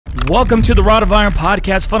Welcome to the Rod of Iron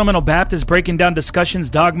podcast, Fundamental Baptist, breaking down discussions,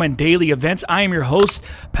 dogma, and daily events. I am your host,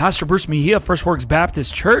 Pastor Bruce Mejia, First Works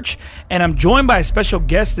Baptist Church, and I'm joined by a special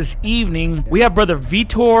guest this evening. We have Brother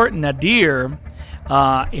Vitor Nadir,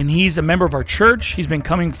 and he's a member of our church. He's been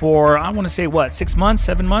coming for, I want to say, 6 months,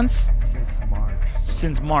 7 months? Since March.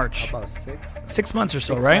 Since March. About 6? 6 months or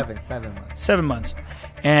so, right? 7 months. 7 months.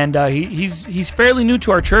 And he's fairly new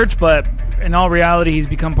to our church, but in all reality, he's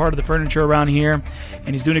become part of the furniture around here,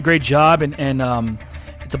 and he's doing a great job, and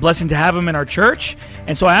it's a blessing to have him in our church.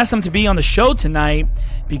 And so I asked him to be on the show tonight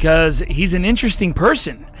because he's an interesting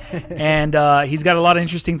person, and he's got a lot of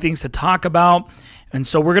interesting things to talk about. And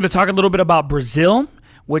so we're going to talk a little bit about Brazil,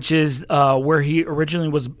 which is where he originally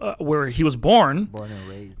was, where he was born.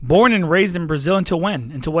 Born and raised in Brazil until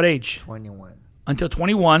when? Until what age? 21. Until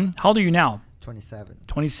 21. How old are you now?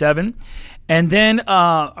 27. And then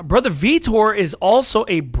Brother Vitor is also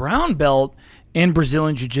a brown belt in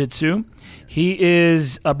Brazilian Jiu-Jitsu. He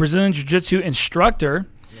is a Brazilian Jiu-Jitsu instructor,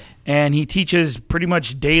 and he teaches pretty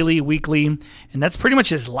much daily, weekly, and that's pretty much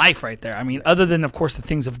his life right there. I mean, other than, of course, the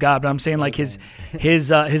things of God, but I'm saying like his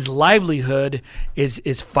livelihood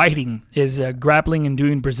is fighting, is grappling and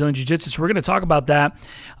doing Brazilian Jiu-Jitsu. So we're going to talk about that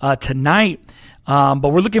tonight. But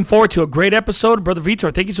we're looking forward to a great episode. Brother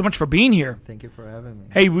Vitor, thank you so much for being here. Thank you for having me.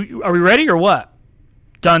 Hey, are we ready or what?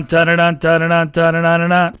 Dun dun dun dun dun dun dun dun dun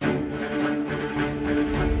dun.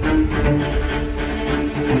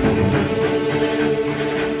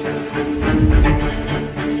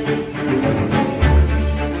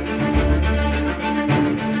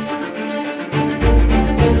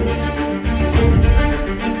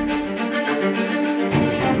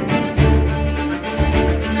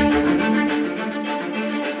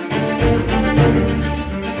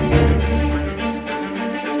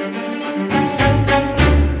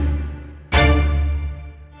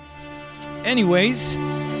 Anyways,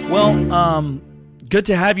 well, good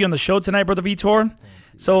to have you on the show tonight, Brother Vitor.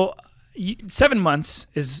 So 7 months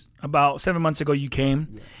is about 7 months ago you came.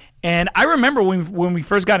 Yes. And I remember when we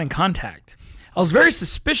first got in contact, I was very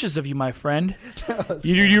suspicious of you, my friend.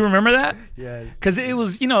 You remember that? Yes. Because it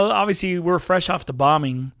was, obviously we're fresh off the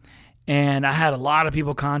bombing, and I had a lot of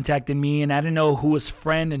people contacting me, and I didn't know who was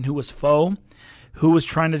friend and who was foe, who was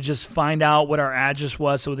trying to just find out what our address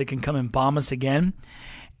was so they can come and bomb us again.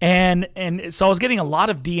 And so I was getting a lot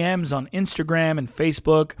of DMs on Instagram and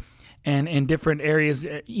Facebook and in different areas,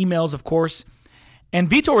 emails, of course. And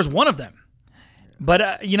Vitor was one of them. But,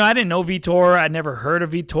 I didn't know Vitor. I'd never heard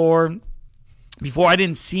of Vitor before. I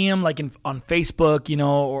didn't see him like on Facebook,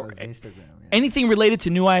 or Instagram, anything related to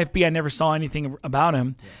New IFB. I never saw anything about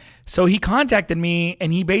him. Yeah. So he contacted me,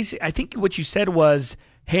 and he basically, I think what you said was,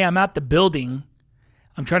 hey, I'm at the building.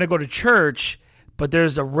 I'm trying to go to church, but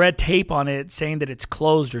there's a red tape on it saying that it's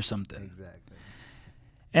closed or something. Exactly.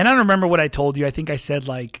 And I don't remember what I told you. I think I said,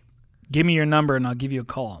 give me your number and I'll give you a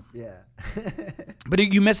call. Yeah. But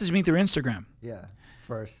you messaged me through Instagram. Yeah,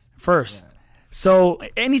 first. Yeah. So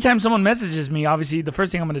anytime someone messages me, obviously the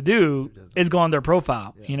first thing I'm going to do is go on their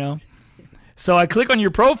profile, So I click on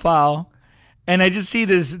your profile, and I just see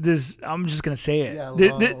this I'm just going to say it,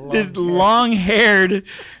 this long-haired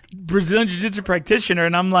Brazilian Jiu-Jitsu practitioner,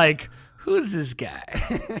 and I'm like, who's this guy?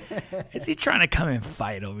 Is he trying to come and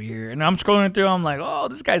fight over here? And I'm scrolling through. I'm like, oh,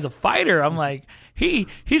 this guy's a fighter. I'm like,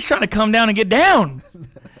 he's trying to come down and get down. And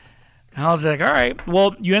I was like, all right.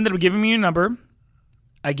 Well, you ended up giving me your number.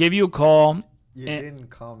 I gave you a call. You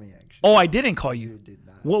didn't call me, actually. Oh, I didn't call you. You did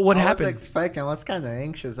not. What happened? I was expecting. I was kind of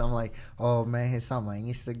anxious. I'm like, oh, man, he's on my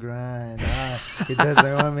Instagram. He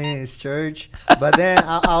doesn't want me in his church. But then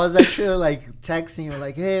I was actually, texting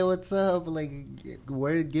you, hey, what's up?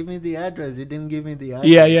 Give me the address. You didn't give me the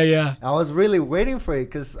address. Yeah. I was really waiting for it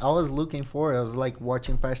because I was looking for it. I was,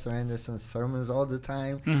 watching Pastor Anderson's sermons all the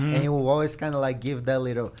time. Mm-hmm. And he will always kind of, give that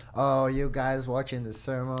little, oh, you guys watching the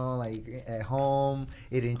sermon, at home,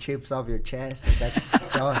 eating chips off your chest. And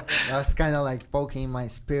that was kind of, poking my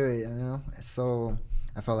spirit, So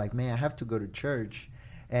I felt like, man, I have to go to church.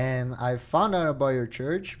 And I found out about your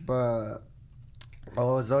church, but I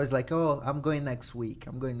was always like, oh, I'm going next week.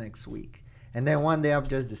 And then one day I've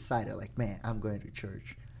just decided, man, I'm going to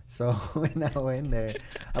church. So when I went there,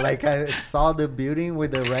 I saw the building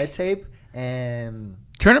with the red tape, and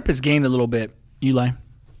turn up his gain a little bit, Eli,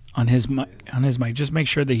 on his mic. Just make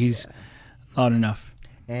sure that he's loud enough.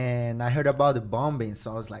 And I heard about the bombing,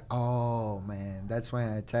 so I was like, oh, man. That's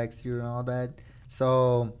when I text you and all that.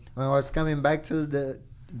 So when I was coming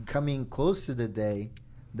close to the day,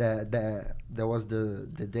 that was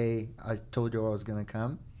the day I told you I was going to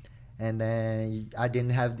come. And then I didn't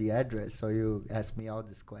have the address, so you asked me all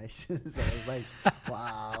these questions. I was like,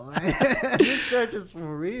 wow, man, this church is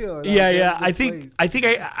for real. Like, Yeah. I think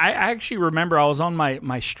I actually remember I was on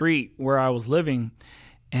my street where I was living,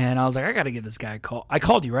 and I was like, I got to give this guy a call. I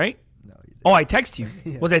called you, right? No, you didn't. Oh, I texted you.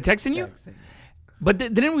 Yeah. Was I texting you? But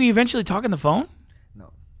didn't we eventually talk on the phone?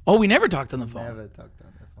 No. Oh, we never talked on the phone. Never talked on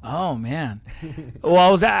the phone. Oh man.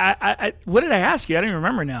 Well, I what did I ask you? I don't even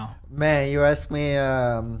remember now. Man, you asked me.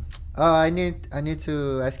 I need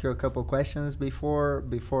to ask you a couple questions before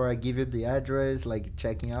I give you the address, like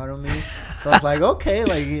checking out on me. So I was like, okay,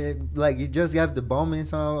 like you just have the bombing.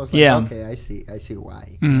 So I was like, Yeah. okay, I see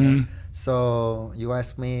why. Mm-hmm. So you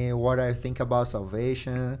asked me what I think about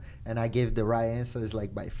salvation, and I gave the right answer. It's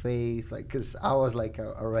like by faith, like because I was like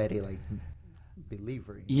already like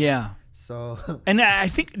believer. You know? Yeah. So And I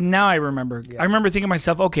think now I remember. Yeah. I remember thinking to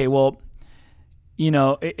myself, okay, well,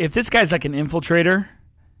 if this guy's like an infiltrator,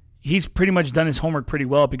 he's pretty much done his homework pretty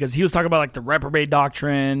well, because he was talking about like the reprobate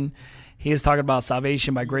doctrine. He was talking about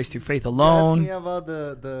salvation by grace through faith you alone. asked me about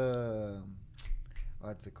the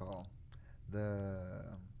what's it called? The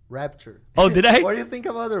rapture. Oh, did I? What do you think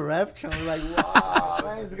about the rapture? I'm like, wow,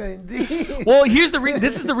 man, it's going deep. Well, here's the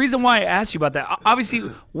this is the reason why I asked you about that.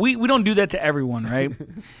 Obviously, we don't do that to everyone, right?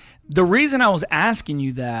 The reason I was asking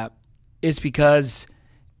you that is because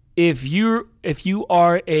if you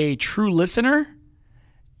are a true listener,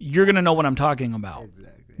 you're gonna know what I'm talking about.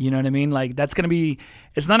 Exactly. You know what I mean? Like that's gonna be.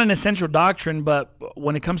 It's not an essential doctrine, but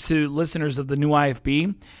when it comes to listeners of the new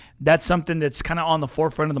IFB, that's something that's kind of on the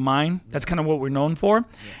forefront of the mind. That's kind of what we're known for.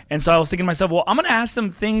 Yeah. And so I was thinking to myself, well, I'm going to ask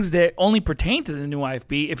him things that only pertain to the new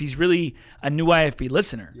IFB if he's really a new IFB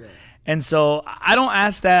listener. Yeah. And so I don't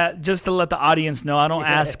ask that just to let the audience know. I don't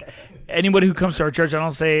ask anybody who comes to our church. I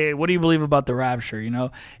don't say, what do you believe about the rapture?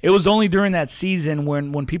 It was only during that season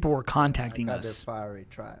when people were contacting us. The fiery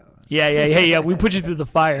trial. Yeah. We put you through the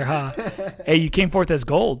fire, huh? Hey, you came forth as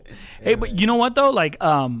gold. Yeah, hey, but you know what though? Like,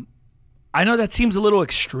 I know that seems a little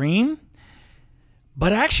extreme,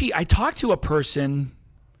 but actually I talked to a person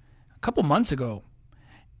a couple months ago,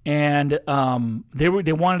 and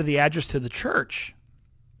they wanted the address to the church.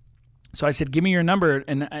 So I said, give me your number,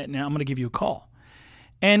 and I'm going to give you a call.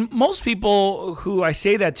 And most people who I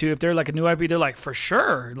say that to, if they're like a new IP, they're like, for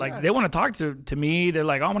sure. Like, they want to talk to me. They're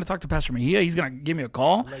like, oh, I want to talk to Pastor Mejia. He's going to give me a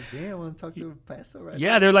call. Like, damn, I want to talk to Pastor right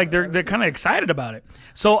now. They're like, they're kind of excited about it.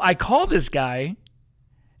 So I called this guy,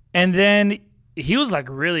 and then he was like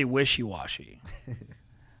really wishy-washy.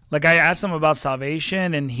 Like, I asked him about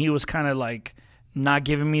salvation, and he was kind of like not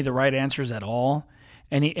giving me the right answers at all.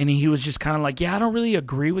 And he was just kind of like, yeah, I don't really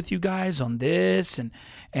agree with you guys on this, and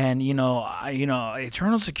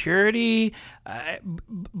eternal security,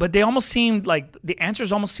 but they almost seemed like the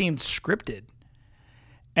answers almost seemed scripted.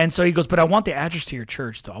 And so he goes, but I want the address to your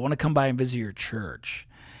church, though. I want to come by and visit your church.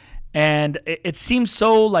 And it seems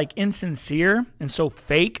so like insincere and so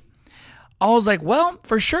fake. I was like, well,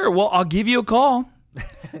 for sure. Well, I'll give you a call.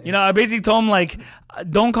 I basically told him, like,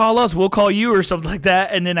 don't call us, we'll call you, or something like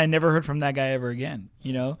that. And then I never heard from that guy ever again,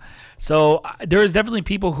 So there was definitely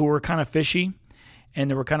people who were kind of fishy and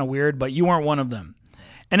they were kind of weird, but you weren't one of them.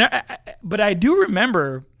 And but I do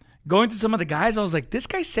remember going to some of the guys. I was like, this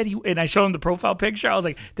guy said and I showed him the profile picture. I was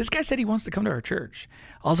like, this guy said he wants to come to our church.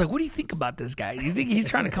 I was like, what do you think about this guy? Do you think he's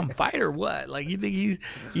trying to come fight or what? Like, you think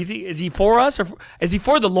is he for us, or is he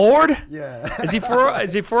for the Lord? Yeah. Is he for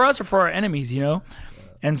us or for our enemies,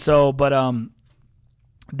 And so, but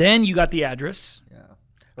then you got the address.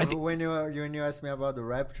 Yeah. When you asked me about the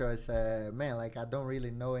rapture, I said, man, like, I don't really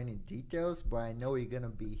know any details, but I know you're going to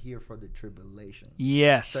be here for the tribulation.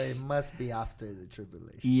 Yes. So it must be after the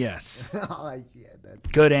tribulation. Yes. Like, yeah, that's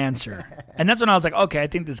good answer. And that's when I was like, okay, I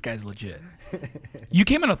think this guy's legit. You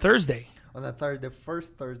came on a Thursday. On the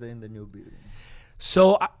first Thursday in the new building.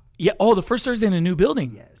 So, the first Thursday in the new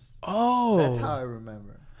building. Yes. Oh. That's how I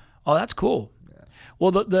remember. Oh, that's cool. Yeah.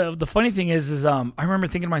 Well, the funny thing is I remember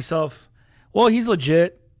thinking to myself, well, he's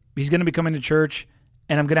legit. He's going to be coming to church,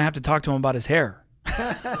 and I'm going to have to talk to him about his hair.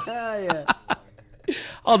 Yeah. I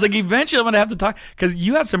was like, eventually I'm going to have to talk, because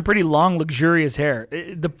you have some pretty long, luxurious hair.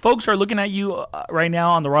 The folks who are looking at you right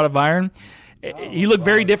now on the Rod of Iron, you look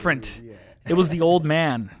very different. Yeah. It was the old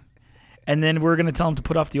man. And then we're going to tell him to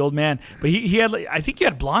put off the old man. But he had, I think you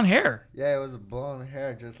had blonde hair. Yeah, it was blonde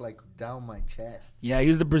hair, just like down my chest. Yeah, he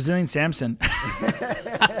was the Brazilian Samson.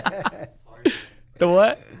 The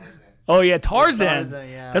what? Oh, yeah, Tarzan.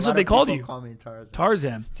 Yeah. That's what they called you. Call me Tarzan.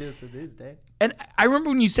 Tarzan. Still to this day. And I remember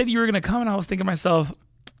when you said you were going to come, and I was thinking to myself,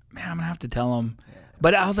 man, I'm going to have to tell him. Yeah.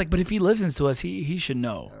 But I was like, but if he listens to us, he should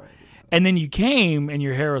know. And then you came, and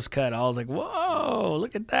your hair was cut. I was like, whoa,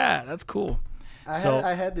 look at that. That's cool.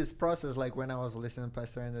 I had this process like when I was listening to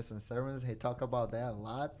Pastor Anderson's sermons. He talk about that a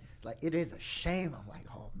lot. Like, it is a shame. I'm like,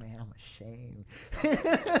 oh man, I'm ashamed.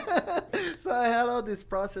 So I had all this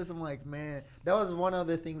process. I'm like, man, that was one of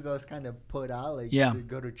the things I was kind of put out, like to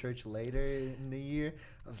go to church later in the year.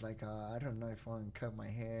 I was like, I don't know if I want to cut my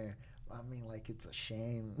hair. I mean, like, it's a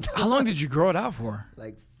shame. How long did you grow it out for?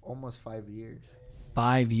 Like almost 5 years.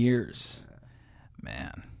 5 years. Yeah.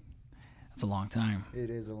 Man, that's a long time. It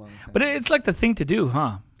is a long time. But it's like the thing to do,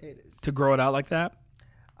 huh? It is. To grow it out like that?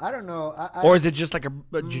 I don't know. Or is it just like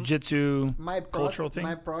a jiu-jitsu cultural thing?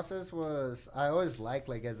 My process was, I always liked,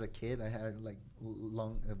 like, as a kid, I had, like,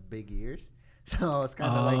 long, big ears. So I was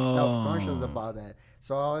kind of, like, self-conscious about that.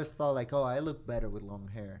 So I always thought, like, I look better with long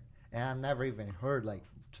hair. And I've never even heard, like,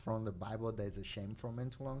 from the Bible that it's a shame for men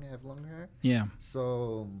to have long hair. Yeah.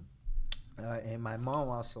 So, and my mom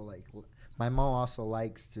also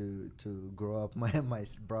likes to grow up my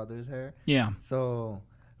brother's hair. Yeah. So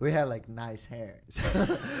we had like nice hair.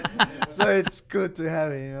 So it's good to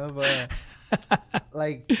have it, But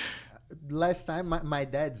like last time, my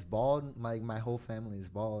dad's bald. My whole family is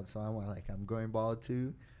bald. So I'm going bald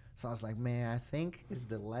too. So I was like, man, I think it's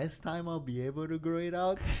the last time I'll be able to grow it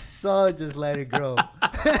out. So I'll just let it grow.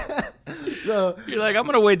 So you're like, I'm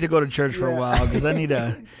gonna wait to go to church for a while because I need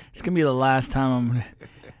it's gonna be the last time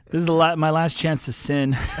this is my last chance to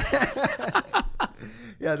sin.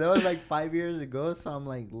 Yeah, that was like 5 years ago. So I'm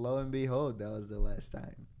like, lo and behold, that was the last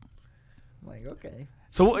time. I'm like, okay.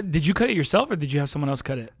 So did you cut it yourself or did you have someone else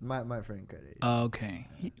cut it? My friend cut it. Okay.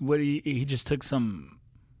 He just took some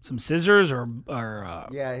scissors or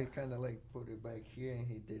yeah, he kind of like put it back here and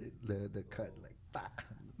he did it the cut like bah.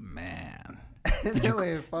 Man.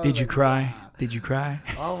 Did you cry? Wow. Did you cry?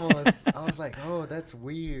 Almost. I was like, oh, that's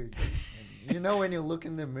weird. And, when you look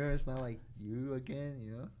in the mirror, it's not like you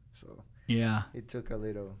again, So yeah, it took a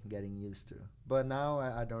little getting used to. But now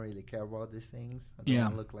I don't really care about these things. I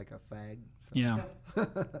don't look like a fag. So. Yeah.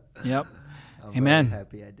 Yep. I'm very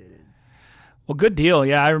happy I did it. Well, good deal.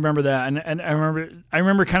 Yeah, I remember that, and I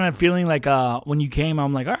remember kind of feeling like when you came,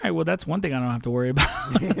 I'm like, all right, well, that's one thing I don't have to worry about,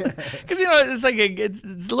 because it's like it's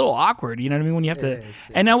a little awkward, you know what I mean, when you have to.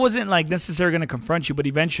 And I wasn't like necessarily going to confront you, but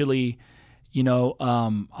eventually, I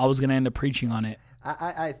was going to end up preaching on it.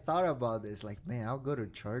 I thought about this, like, man, I'll go to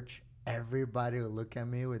church, everybody will look at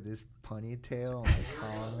me with this ponytail. I'm like,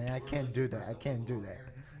 oh man, I can't do that.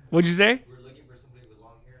 What'd you say?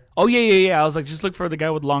 Oh, yeah. I was like, just look for the guy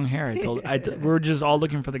with long hair. We were just all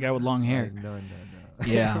looking for the guy with long hair. Like,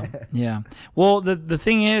 no. Yeah. Well, the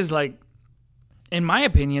thing is, like, in my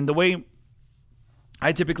opinion, the way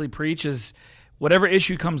I typically preach is whatever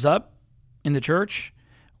issue comes up in the church,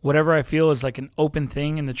 whatever I feel is like an open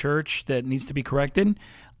thing in the church that needs to be corrected,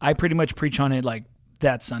 I pretty much preach on it like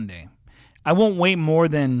that Sunday. I won't wait more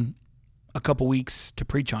than a couple weeks to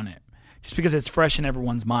preach on it, just because it's fresh in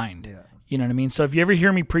everyone's mind. Yeah. You know what I mean? So if you ever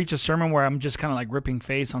hear me preach a sermon where I'm just kind of like ripping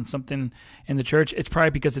face on something in the church, it's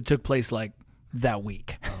probably because it took place like that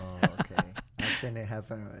week. Oh, okay. I've seen it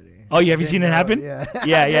happen already. Oh, yeah. Have you seen it happen? Yeah.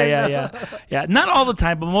 Yeah. Not all the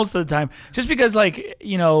time, but most of the time. Just because, like,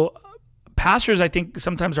 pastors, I think,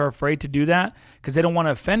 sometimes are afraid to do that because they don't want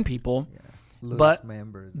to offend people. Yeah.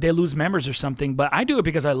 They lose members or something. But I do it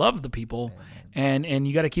because I love the people, and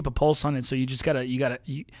you got to keep a pulse on it. So you just gotta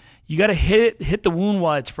hit the wound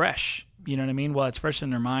while it's fresh. You know what I mean? While it's fresh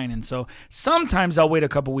in their mind. And so sometimes I'll wait a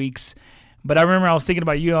couple weeks. But I remember I was thinking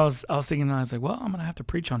about you. I was like, well, I'm gonna have to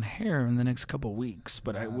preach on hair in the next couple of weeks.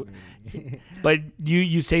 But but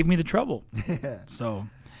you saved me the trouble. So,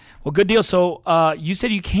 well, good deal. So you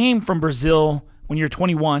said you came from Brazil when you were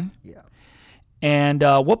 21. Yeah. And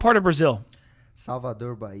what part of Brazil?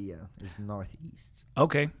 Salvador, Bahia is northeast.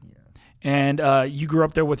 Okay. Yeah. And you grew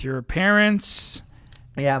up there with your parents?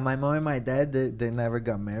 Yeah, my mom and my dad, they never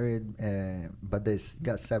got married, but they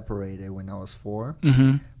got separated when I was 4.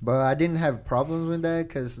 Mm-hmm. But I didn't have problems with that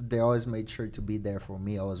because they always made sure to be there for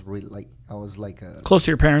me. I was really close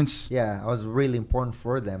to your parents. Yeah, I was really important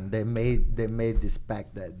for them. They made this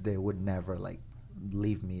pact that they would never like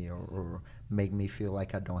leave me or make me feel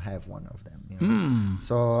like I don't have one of them.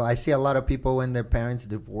 So I see a lot of people when their parents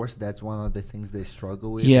divorce, that's one of the things they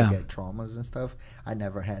struggle with. Yeah. They get traumas and stuff. I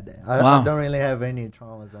never had that. Wow. I don't really have any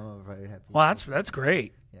traumas. I'm very happy. Well, that's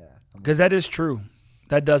great. Yeah. Because that is true.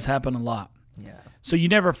 That does happen a lot. Yeah. So you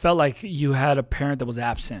never felt like you had a parent that was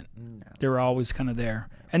absent. No. They were always kind of there.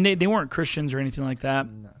 And they weren't Christians or anything like that.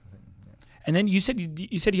 Nothing. Yeah. And then you said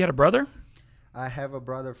you had a brother? I have a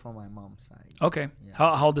brother from my mom's side. Okay. Yeah.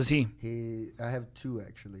 How old is he? I have 2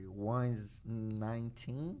 actually. One is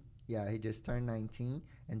 19. Yeah, he just turned 19,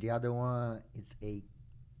 and the other one is 8.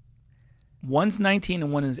 One's 19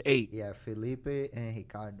 and one is 8. Yeah, Felipe and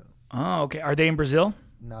Ricardo. Oh, okay. Are they in Brazil?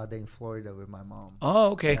 No, they're in Florida with my mom.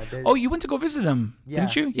 Oh, okay. Yeah, You went to go visit them, Yeah,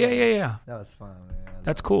 didn't you? yeah. Yeah. That was fun, man. I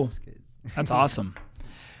That's love cool. those kids. That's awesome.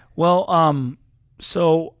 Well,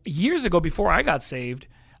 so years ago, before I got saved,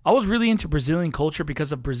 I was really into Brazilian culture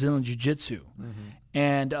because of Brazilian jiu-jitsu.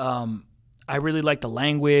 And I really like the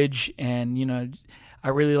language, and I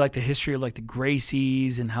really like the history of like the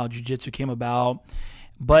Gracies and how jiu-jitsu came about.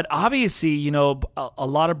 But obviously, a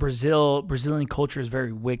lot of Brazilian culture is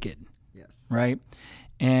very wicked. Yes. Right?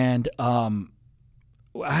 And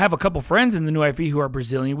I have a couple friends in the New IFE who are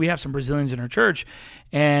Brazilian. We have some Brazilians in our church,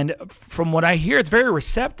 and from what I hear, it's very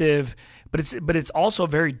receptive, but it's also a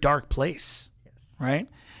very dark place, right?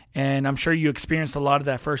 And I'm sure you experienced a lot of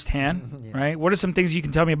that firsthand, right? What are some things you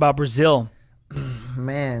can tell me about Brazil?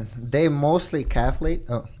 Man, they mostly Catholic.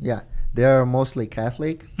 Oh, yeah, they're mostly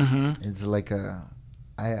Catholic. It's like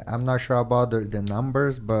I'm not sure about the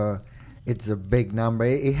numbers, but it's a big number.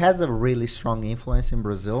 It has a really strong influence in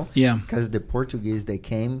Brazil. Yeah. Because the Portuguese, they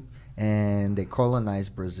came and they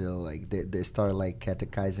colonized Brazil. Like they started like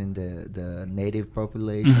catechizing the native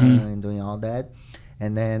population and doing all that.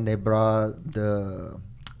 And then they brought the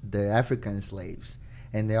African slaves.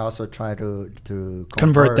 And they also try to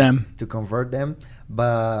Convert them. To convert them.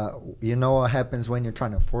 But you know what happens when you're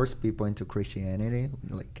trying to force people into Christianity,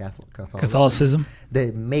 like Catholicism?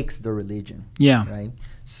 They mix the religion. Yeah. Right?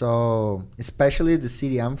 So, especially the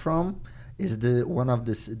city I'm from is one of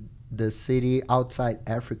the city outside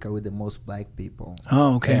Africa with the most black people.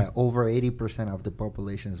 Oh, okay. Yeah, over 80% of the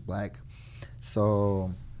population is black.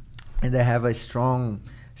 So, and they have a strong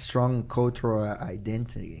cultural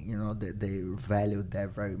identity. That they value that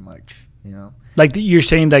very much. Like you're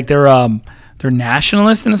saying, like they're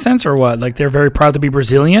nationalist in a sense, or what? Like they're very proud to be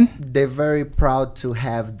Brazilian. They're very proud to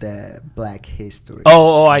have the black history.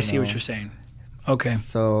 Oh, I see what you're saying. Okay.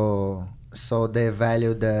 So they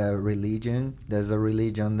value the religion. There's a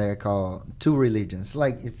religion there called two religions.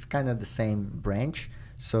 Like it's kind of the same branch.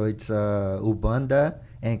 So it's Ubanda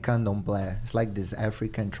and Candomblé. It's like this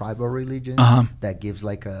African tribal religion that gives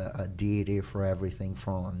like a deity for everything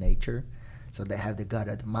from nature. So they have the god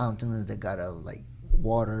of the mountains, the god of like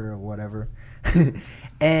water or whatever.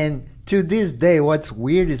 And to this day, what's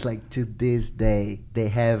weird is like to this day they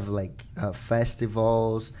have like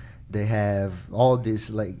festivals. They have all these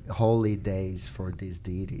like holy days for these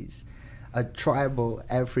deities. A tribal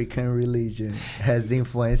African religion has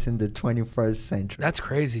influence in the 21st century. That's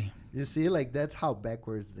crazy. You see, like that's how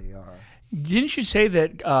backwards they are. Didn't you say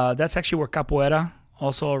that that's actually where capoeira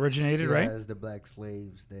also originated, right? Yes, the black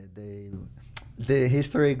slaves. The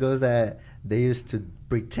history goes that they used to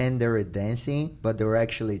pretend they were dancing, but they were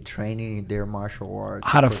actually training their martial arts.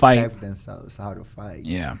 How to fight themselves, how to fight.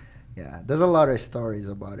 Yeah. Yeah, there's a lot of stories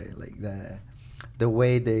about it, like the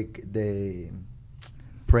way they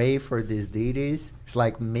pray for these deities. It's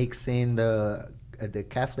like mixing the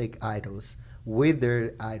Catholic idols with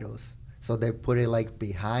their idols. So they put it like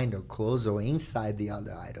behind or close or inside the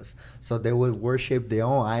other idols. So they would worship their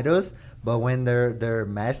own idols, but when their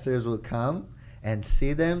masters would come and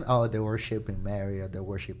see them, they're worshiping Mary or they're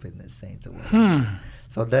worshiping the saints or whatever.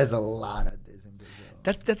 So there's a lot of this in Brazil.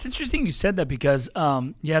 That's interesting you said that because,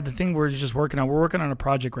 the thing we're just working on, we're working on a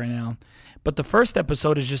project right now. But the first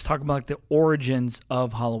episode is just talking about like the origins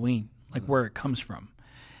of Halloween, like where it comes from.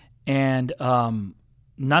 And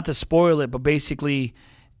not to spoil it, but basically,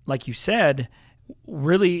 like you said,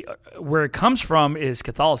 really where it comes from is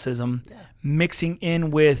Catholicism mixing in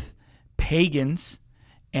with pagans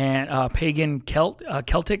and pagan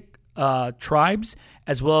Celtic tribes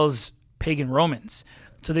as well as pagan Romans.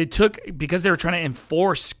 So they took, because they were trying to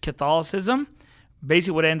enforce Catholicism,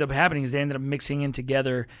 basically what ended up happening is they ended up mixing in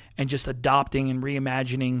together and just adopting and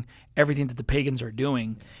reimagining everything that the pagans are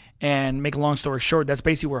doing. And make a long story short, that's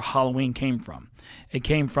basically where Halloween came from. It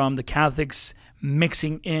came from the Catholics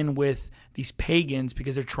mixing in with these pagans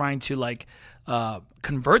because they're trying to like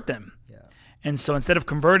convert them. And so instead of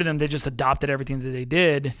converting them, they just adopted everything that they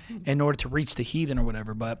did in order to reach the heathen or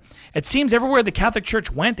whatever. But it seems everywhere the Catholic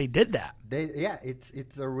Church went, they did that.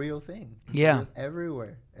 It's a real thing. It's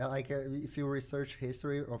everywhere. Like if you research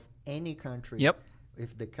history of any country,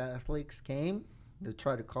 if the Catholics came, they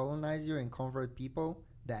try to colonize you and convert people,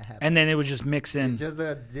 that happened. And then it would just mix in. It's just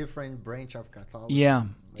a different branch of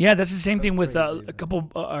Catholicism. Yeah, that's the same thing with a couple,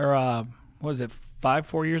 what was it,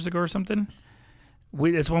 4 years ago or something?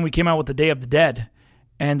 It's when we came out with the Day of the Dead.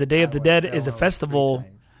 And the Day of the Dead is a festival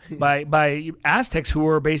by Aztecs who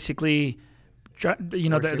were basically,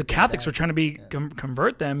 the Catholics were trying to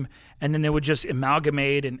convert them, and then they would just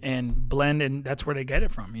amalgamate and blend, and that's where they get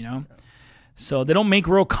it from, So they don't make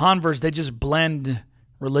real converts. They just blend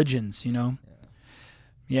religions, you know?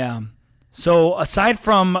 Yeah. So aside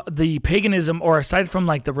from the paganism, or aside from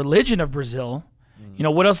like the religion of Brazil, you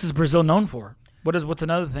know, what else is Brazil known for? What's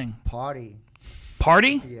another thing? Party.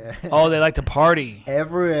 Party? Yeah. Oh, they like to party.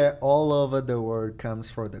 Everywhere, all over the world,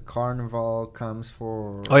 comes for the carnival, comes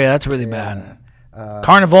for... Oh, yeah, that's really bad.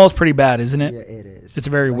 Carnival is pretty bad, isn't it? Yeah, it is. It's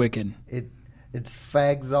very wicked. It's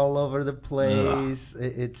fags all over the place.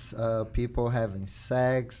 It's people having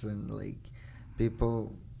sex and like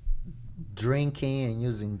people drinking and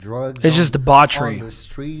using drugs. It's just debauchery on the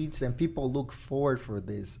streets, and people look forward for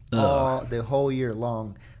this all the whole year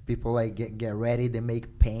long. People like get ready. They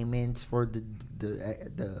make payments for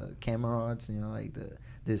the cameras, you know, like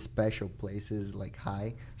the special places like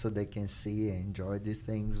high, so they can see and enjoy these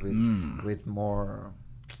things with more,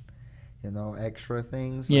 you know, extra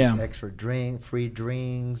things, like extra free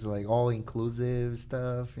drinks, like all inclusive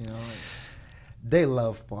stuff, you know. They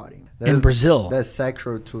love partying. In Brazil. There's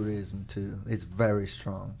sexual tourism too. It's very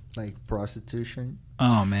strong, like prostitution.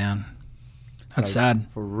 Oh man, that's like, sad.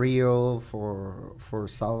 For Rio, for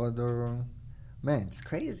Salvador, man, it's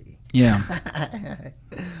crazy. Yeah.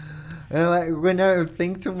 And like when I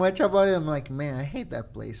think too much about it, I'm like, man, I hate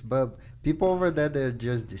that place. But people over there, they're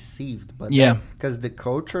just deceived. But because the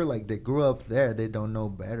culture, like they grew up there, they don't know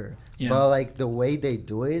better. Yeah. But like the way they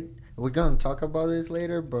do it, we're gonna talk about this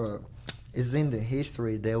later. But it's in the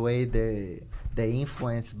history, the way they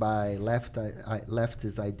influenced by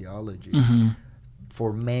leftist ideology. Mm-hmm.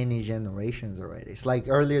 For many generations already. It's like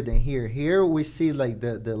earlier than here. Here we see like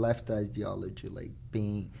the left ideology like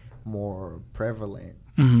being more prevalent,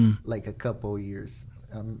 like a couple years.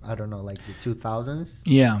 I don't know, like the 2000s.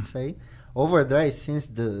 Yeah. I'd say over there since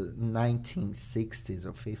the 1960s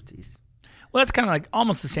or 50s. Well, that's kind of like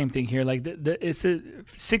almost the same thing here. Like it's the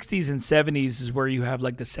 60s and 70s is where you have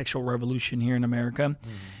like the sexual revolution here in America,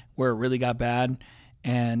 where it really got bad.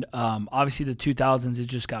 And obviously the 2000s, it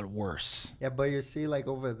just got worse. Yeah, but you see, like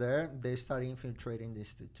over there, they started infiltrating the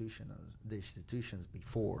institutions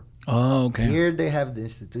before. Oh, okay. Here they have the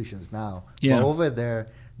institutions now. Yeah. But over there,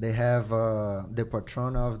 they have the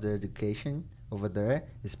patron of the education over there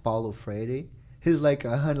is Paulo Freire. He's like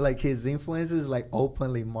his influence is like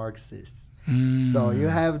openly Marxist. So you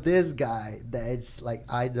have this guy that's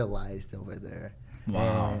like idolized over there.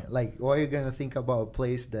 Wow. And, like, what are you gonna think about a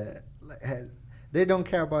place that has? They don't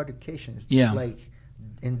care about education. It's just like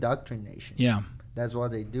indoctrination. Yeah. That's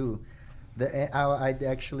what they do. I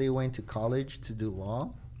actually went to college to do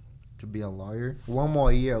law, to be a lawyer. One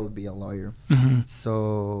more year I would be a lawyer. Mm-hmm.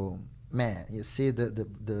 So, man, you see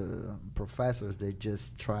the professors, they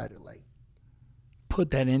just try to like put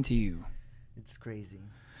that into you. It's crazy.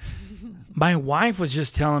 My wife was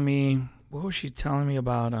just telling me, what was she telling me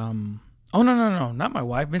about? Oh, no, not my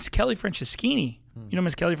wife. Miss Kelly Franceschini. You know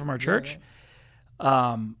Miss Kelly from our church?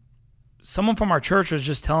 Yeah. Someone from our church was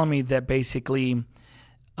just telling me that basically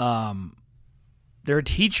they're a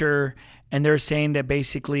teacher, and they're saying that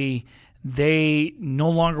basically they no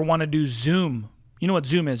longer want to do Zoom. You know what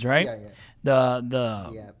Zoom is, right? Yeah.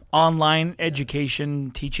 The online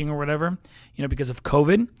education teaching or whatever, you know, because of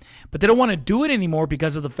COVID. But they don't want to do it anymore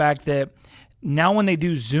because of the fact that now when they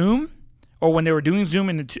do Zoom, or when they were doing Zoom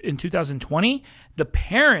in 2020, the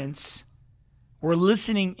parents were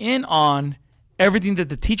listening in on everything that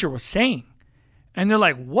the teacher was saying. And they're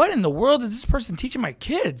like, what in the world is this person teaching my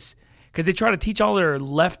kids? Because they try to teach all their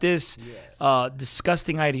leftist,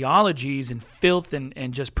 disgusting ideologies and filth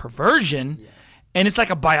and just perversion. Yeah. And it's like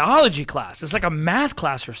a biology class. It's like a math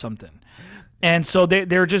class or something. And so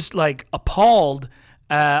they're just like appalled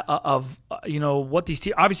of you know, what these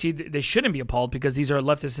obviously they shouldn't be appalled, because these are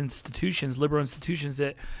leftist institutions, liberal institutions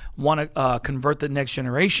that want to convert the next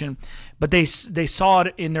generation. But they saw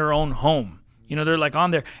it in their own home. You know, they're like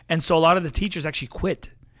on there. And so a lot of the teachers actually quit.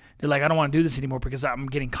 They're like, I don't want to do this anymore because I'm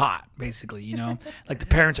getting caught, basically, you know. Like the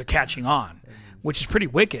parents are catching on, which is pretty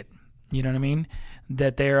wicked. You know what I mean?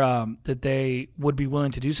 That they would be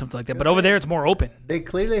willing to do something like that. But over there, it's more open. They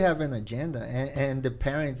clearly have an agenda. And the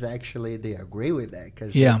parents actually, they agree with that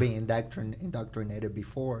because they're being indoctrinated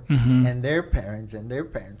before. Mm-hmm. And their parents.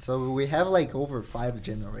 So we have like over 5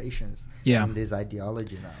 generations in this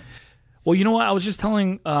ideology now. Well, you know what? I was just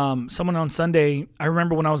telling someone on Sunday. I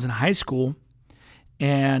remember when I was in high school,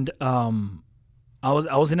 and I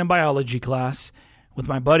was in a biology class with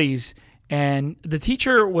my buddies, and the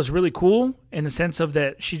teacher was really cool in the sense of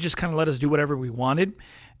that she just kind of let us do whatever we wanted,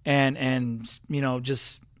 and you know,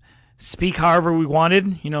 just speak however we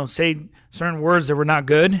wanted. You know, say certain words that were not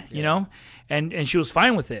good. You know, and she was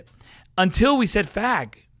fine with it until we said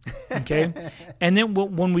fag. Okay, and then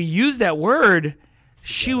when we used that word,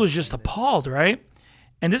 she was just appalled, right?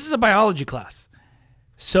 And this is a biology class.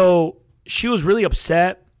 So she was really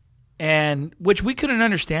upset, and which we couldn't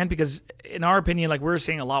understand because in our opinion, like we were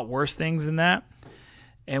saying a lot worse things than that.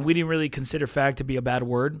 And we didn't really consider fag to be a bad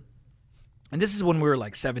word. And this is when we were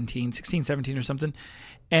like 16, 17 or something.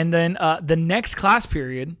 And then the next class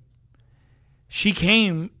period, she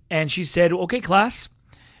came and she said, okay, class,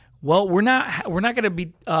 well, we're not going to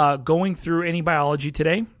be going through any biology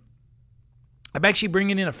today. I'm actually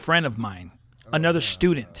bringing in a friend of mine, another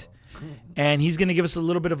student. And he's going to give us a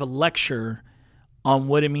little bit of a lecture on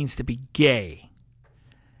what it means to be gay.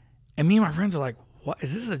 And me and my friends are like, what?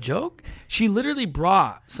 Is this a joke? She literally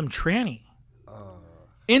brought some tranny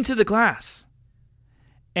into the class.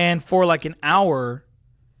 And for like an hour,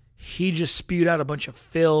 he just spewed out a bunch of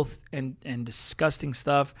filth and disgusting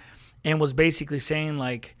stuff and was basically saying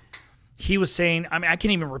like, he was saying, I mean, I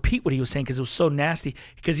can't even repeat what he was saying because it was so nasty.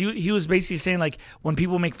 Because he was basically saying like, when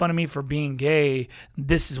people make fun of me for being gay,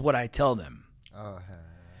 this is what I tell them.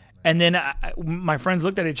 And then my friends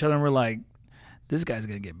looked at each other and were like, this guy's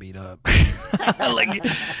going to get beat up. Like,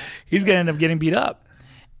 he's going to end up getting beat up.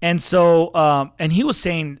 And so, and he was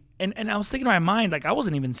saying, and I was thinking in my mind, like, I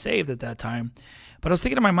wasn't even saved at that time. But I was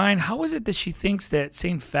thinking in my mind, how is it that she thinks that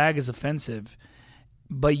saying fag is offensive,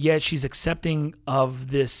 but yet she's accepting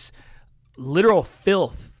of this literal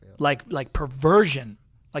filth, like perversion.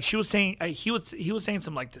 Like she was saying, he was saying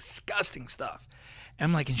some like disgusting stuff. And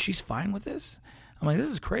I'm like, and she's fine with this? I'm like,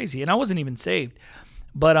 this is crazy. And I wasn't even saved.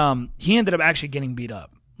 But he ended up actually getting beat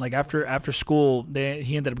up. Like after school,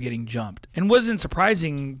 he ended up getting jumped. And wasn't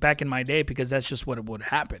surprising back in my day because that's just what would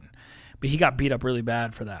happen. But he got beat up really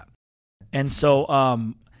bad for that. And so,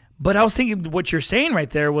 but I was thinking what you're saying right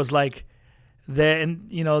there was like,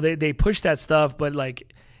 they pushed that stuff, but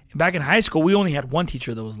like back in high school, we only had one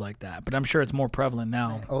teacher that was like that. But I'm sure it's more prevalent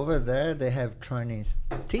now. Over there, they have trainees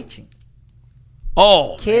teaching.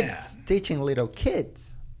 Oh, kids man. Teaching little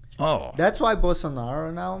kids. Oh, that's why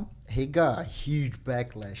Bolsonaro now he got a huge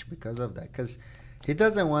backlash because of that. Because he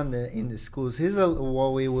doesn't want in the schools. He's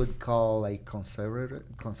what we would call like conservative.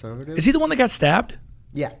 Is he the one that got stabbed?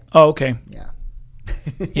 Yeah. Oh, okay. Yeah.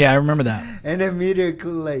 Yeah, I remember that. And the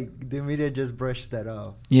media just brushed that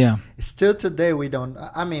off. Yeah. Still today we don't.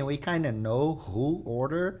 I mean, we kind of know who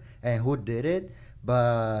ordered and who did it,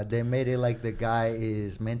 but they made it like the guy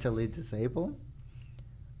is mentally disabled.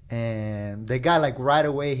 And the guy, like right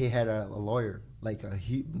away, he had a lawyer, like a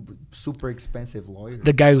super expensive lawyer.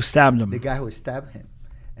 The guy who stabbed him. The guy who stabbed him,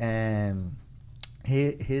 and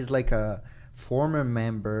he's like a former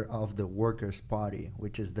member of the Workers' Party,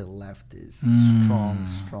 which is the leftist,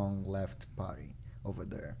 strong left party over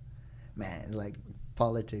there. Man, like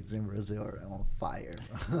politics in Brazil are on fire.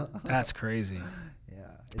 That's crazy. Yeah,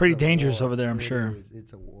 it's pretty dangerous over there, I'm sure.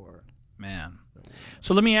 It's a war. Man.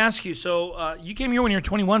 So let me ask you. So you came here when you were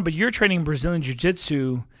 21, but you're training Brazilian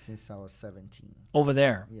Jiu-Jitsu since I was 17. Over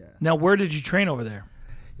there. Yeah. Now, where did you train over there?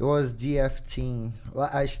 It was Ep.10.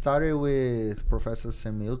 I started with Professor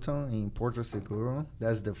Semilton in Porto Seguro.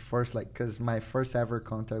 That's the first, because my first ever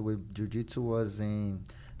contact with Jiu-Jitsu was in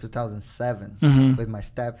 2007 with my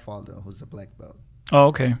stepfather, who's a black belt. Oh,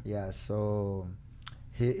 okay. Yeah, so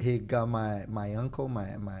he got my uncle,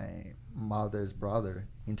 my mother's brother,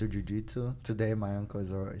 into jiu-jitsu. Today my uncle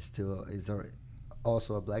is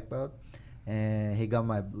also a black belt, and he got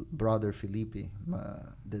my brother Felipe,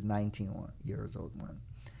 the 19 years old one.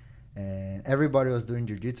 And everybody was doing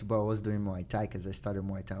jiu-jitsu, but I was doing Muay Thai because I started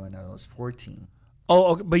Muay Thai when I was 14. Oh,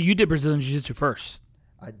 okay. But you did Brazilian Jiu-Jitsu first.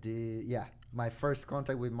 I did, yeah. My first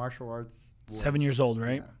contact with martial arts was 7 years old,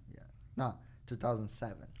 right? Yeah. No,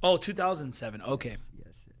 2007. Oh, 2007. Okay.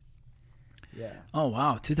 Yes. Yeah. Oh,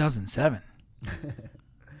 wow. 2007.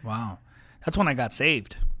 Wow. That's when I got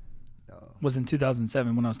saved. Was in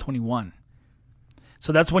 2007 when I was 21.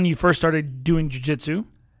 So that's when you first started doing jiu-jitsu?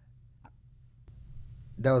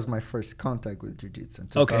 That was my first contact with jiu-jitsu in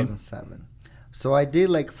 2007. Okay. So I did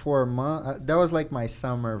like 4 months. That was like my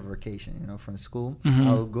summer vacation, from school.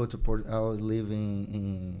 I would go to I was living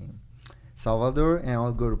in Salvador, and I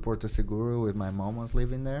would go to Porto Seguro with my mom was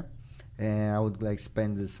living there. And I would like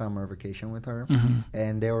spend the summer vacation with her.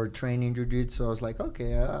 And they were training jiu-jitsu. I was like,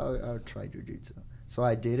 okay, I'll try jiu-jitsu. So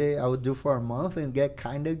I did it. I would do for a month and get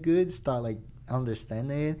kind of good, start like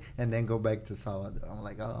understanding it, and then go back to Salvador. I'm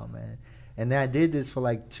like, oh man. And then I did this for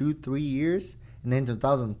like 2-3 years. And then in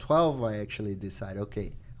 2012, I actually decided,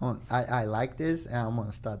 okay, I like this, and I'm going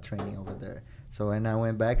to start training over there. So when I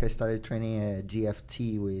went back, I started training at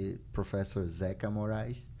GFT with Professor Zeca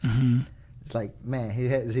Moraes. It's like, man,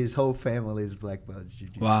 his whole family is black belts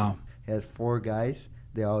jiu-jitsu. Wow. He has 4 guys.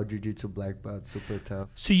 They're all jiu-jitsu black belts, super tough.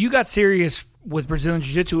 So you got serious with Brazilian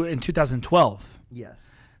Jiu-Jitsu in 2012. Yes.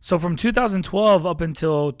 So from 2012 up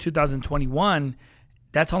until 2021,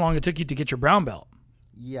 that's how long it took you to get your brown belt.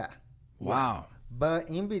 Yeah. Wow. But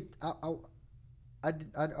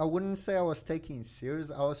I wouldn't say I was taking it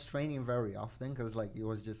serious. I was training very often because like it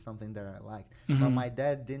was just something that I liked. But my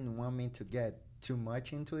dad didn't want me to get too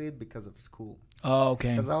much into it because of school. Oh,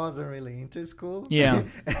 okay. Because I wasn't really into school. Yeah.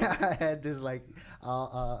 I had this like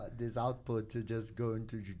this output to just go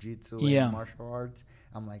into jiu-jitsu and martial arts.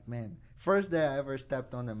 I'm like, man, first day I ever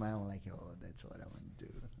stepped on the mat, I'm like, oh, that's what I want to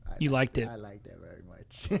do. You liked it. I liked it very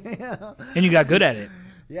much. And you got good at it.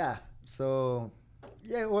 Yeah. So,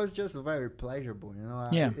 yeah, it was just very pleasurable, you know.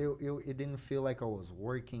 Yeah. It didn't feel like I was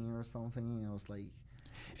working or something. It was like,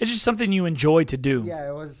 it's just something you enjoy to do. yeah,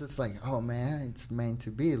 it was just like, oh man, it's meant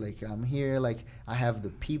to be. Like I'm here, like I have the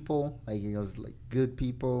people, like it was like good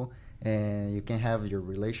people, and you can have your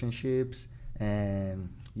relationships, and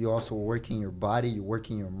you also work in your body, you work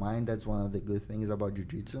in your mind. That's one of the good things about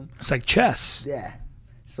jiu-jitsu. It's like chess. Yeah.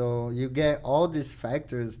 So you get all these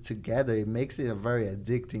factors together. It makes it a very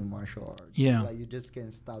addicting martial art. Yeah. Like you just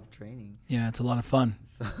can't stop training. Yeah, it's a lot of fun.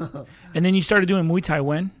 So, And then you started doing Muay Thai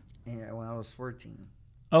when? yeah, when I was 14.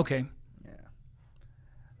 Okay. Yeah.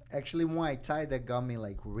 Actually, Muay Thai that got me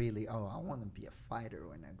like really, I want to be a fighter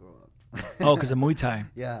when I grow up. Oh, because of Muay Thai.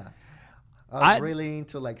 Yeah. I was really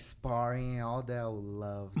into like sparring and all that. I would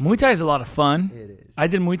love. Muay Thai is a lot of fun. It is. I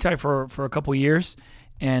did Muay Thai for a couple years,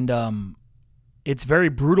 and it's very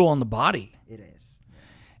brutal on the body. It is.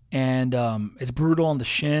 And it's brutal on the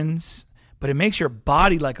shins, but it makes your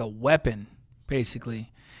body like a weapon,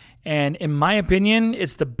 basically. And in my opinion,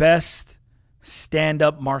 it's the best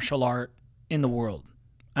stand-up martial art in the world.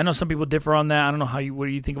 I know some people differ on that. I don't know what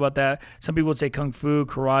do you think about that? Some people would say kung fu,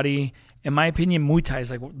 karate. In my opinion, Muay Thai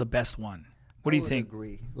is like the best one. What do you think? I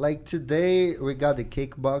agree. Like today, we got the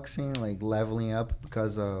kickboxing like leveling up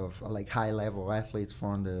because of like high level athletes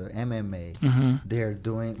from the MMA. Mm-hmm. They're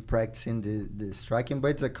practicing the striking, but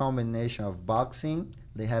it's a combination of boxing.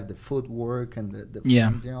 They have the footwork and the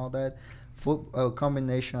feints and all that. A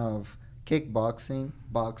combination of kickboxing,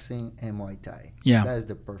 boxing, and Muay Thai. Yeah, that's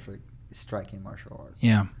the perfect striking martial art.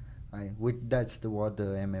 Yeah. Right, that's what the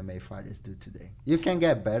MMA fighters do today. You can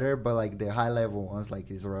get better, but like the high level ones, like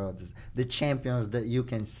Israel, the champions that you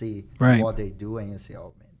can see what they do, and you say,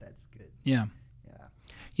 "Oh man, that's good." Yeah,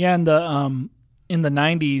 yeah. And in the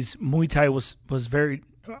 '90s, Muay Thai was very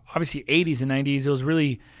obviously '80s and '90s. It was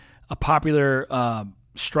really a popular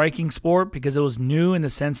striking sport because it was new in the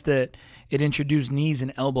sense that it introduced knees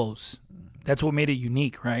and elbows. That's what made it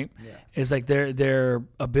unique, right? Yeah. It's like their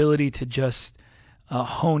ability to just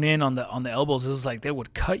hone in on the elbows. It was like they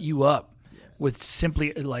would cut you up with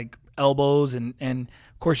simply like elbows, and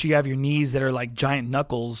of course you have your knees that are like giant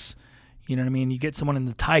knuckles. You know what I mean? You get someone in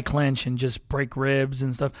the Thai clinch and just break ribs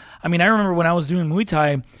and stuff. I mean, I remember when I was doing Muay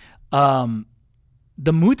Thai,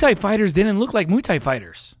 the Muay Thai fighters didn't look like Muay Thai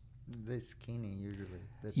fighters. They're skinny usually.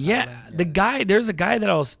 There's a guy that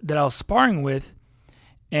I was sparring with,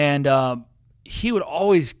 and he would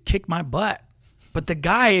always kick my butt. But the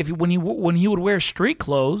guy, when he would wear street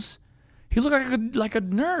clothes, he looked like a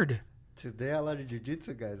nerd. Today, a lot of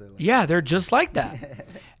jiu-jitsu guys are like yeah, they're just like that.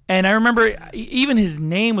 And I remember even his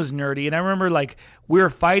name was nerdy. And I remember like we were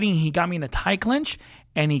fighting, he got me in a Thai clinch,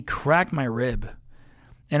 and he cracked my rib.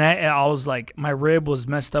 And I was like, my rib was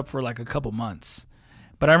messed up for like a couple months.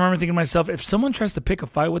 But I remember thinking to myself, if someone tries to pick a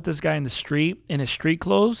fight with this guy in the street in his street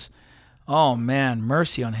clothes, oh man,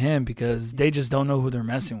 mercy on him, because they just don't know who they're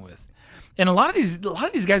messing with. And a lot of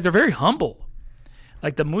these guys, they're very humble.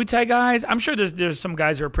 Like the Muay Thai guys, I'm sure there's some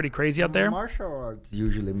guys who are pretty crazy out there. Martial arts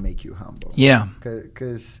usually make you humble. Yeah.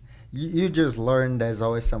 Because you just learn there's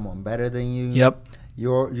always someone better than you. Yep.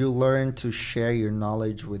 You learn to share your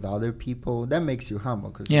knowledge with other people. That makes you humble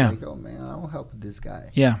because you're like, oh man, I'll help this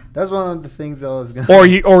guy. Yeah. That's one of the things I was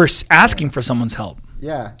gonna. Or asking for someone's help.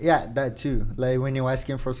 Yeah, that too. Like when you're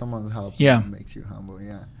asking for someone's help, it makes you humble.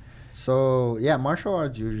 Yeah. So yeah, martial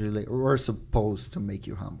arts usually were supposed to make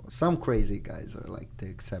you humble. Some crazy guys are like the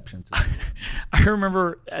exception to I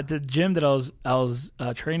remember at the gym that I was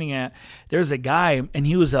training at, there's a guy, and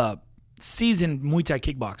he was a seasoned Muay Thai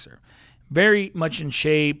kickboxer, very much in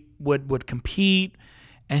shape, would compete,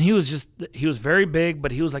 and he was very big,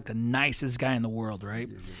 but he was like the nicest guy in the world, right?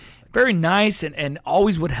 Very nice, and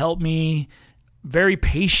always would help me, very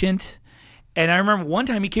patient. And I remember one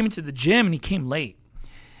time he came into the gym and he came late.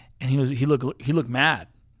 And he looked mad,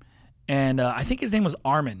 and I think his name was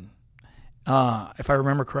Armin, if I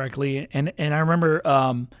remember correctly. And I remember,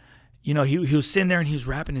 he was sitting there and he was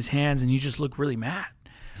wrapping his hands and he just looked really mad.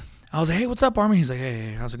 I was like, hey, what's up, Armin? He's like,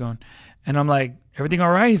 hey, how's it going? And I'm like, everything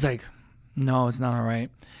all right? He's like, no, it's not all right.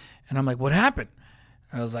 And I'm like, what happened?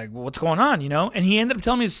 I was like, well, what's going on, And he ended up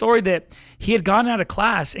telling me a story that he had gotten out of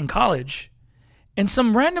class in college, and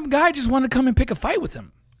some random guy just wanted to come and pick a fight with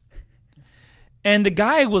him. And the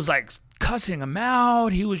guy was like cussing him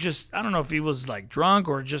out. He was just, I don't know if he was like drunk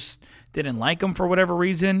or just didn't like him for whatever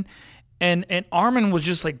reason. And Armin was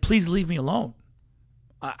just like, please leave me alone.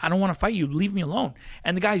 I don't want to fight you. Leave me alone.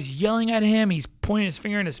 And the guy's yelling at him. He's pointing his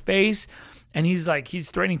finger in his face. And he's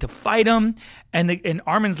threatening to fight him. And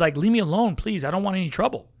Armin's like, leave me alone, please. I don't want any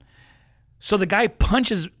trouble. So the guy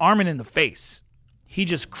punches Armin in the face. He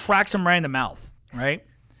just cracks him right in the mouth, right?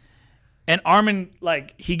 And Armin,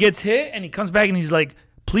 he gets hit and he comes back and he's like,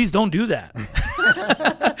 please don't do that.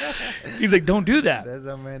 He's like, don't do that. That's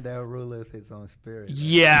a man that ruleth his own spirit.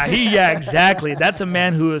 Yeah, exactly. That's a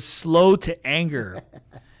man who is slow to anger.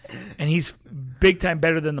 And he's big time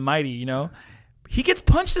better than the mighty, He gets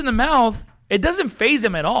punched in the mouth. It doesn't faze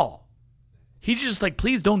him at all. He's just like,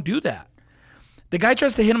 please don't do that. The guy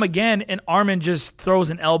tries to hit him again, and Armin just throws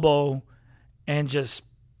an elbow and just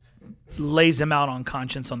lays him out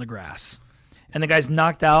unconscious on the grass. And the guy's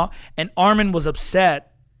knocked out, and Armin was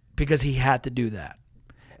upset because he had to do that.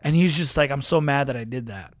 And he's just like, I'm so mad that I did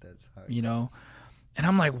that, That's hard. And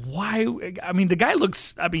I'm like, why? I mean, the guy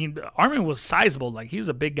Armin was sizable. He was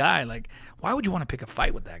a big guy. Why would you want to pick a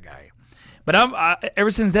fight with that guy? But ever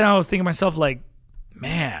since then, I was thinking to myself,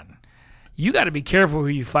 man, you got to be careful who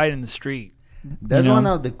you fight in the street. That's one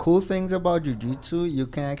of the cool things about jiu-jitsu. You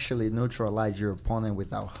can actually neutralize your opponent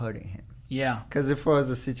without hurting him. Yeah. Because if it was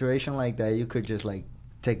a situation like that, you could just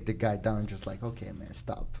take the guy down, just okay, man,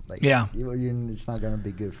 stop. It's not gonna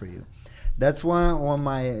be good for you. That's one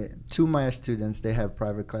my students. They have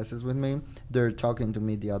private classes with me. They're talking to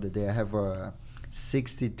me the other day. I have a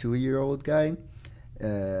 62-year-old guy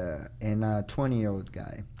and a 20-year-old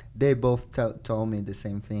guy. They both told me the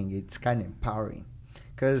same thing. It's kind of empowering,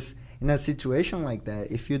 because in a situation like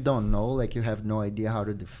that, if you don't know, you have no idea how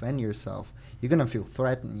to defend yourself, you're gonna feel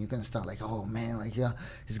threatened. You're gonna start oh man,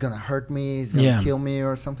 he's gonna hurt me, he's gonna kill me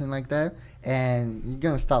or something like that, and you're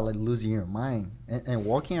gonna start losing your mind. And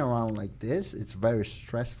walking around like this, it's very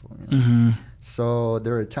stressful. Mm-hmm. So they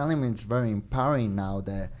were telling me it's very empowering now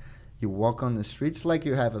that you walk on the streets like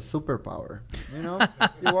you have a superpower.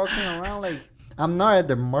 You're walking around I'm not at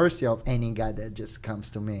the mercy of any guy that just comes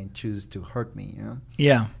to me and chooses to hurt me,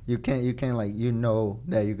 Yeah. You can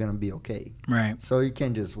that you're gonna be okay. Right. So you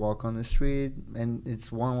can just walk on the street, and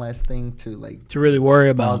it's one less thing to to really worry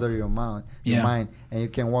about. Bother your mind. And you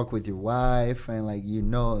can walk with your wife,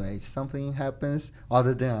 and something happens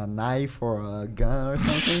other than a knife or a gun or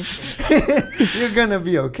something, you're gonna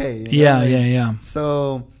be okay. Yeah.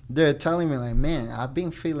 So they're telling me man, I've been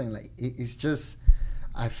feeling it's just,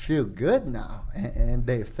 I feel good now, and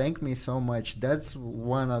they thank me so much. That's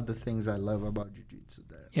one of the things I love about jiu-jitsu.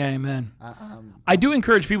 Yeah, amen. I do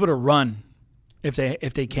encourage people to run if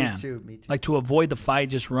they can. Me too. To avoid the fight,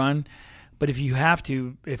 just run. But if you have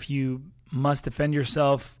to, if you must defend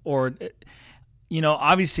yourself, or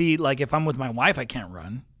obviously, if I'm with my wife, I can't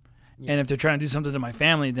run. Yeah. And if they're trying to do something to my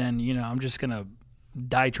family, then I'm just gonna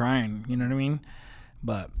die trying. You know what I mean?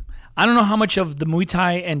 But I don't know how much of the Muay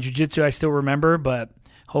Thai and jiu-jitsu I still remember, but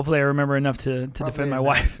hopefully I remember enough to defend my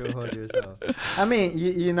wife. To hold yourself. I mean,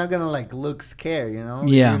 you're not going to look scared,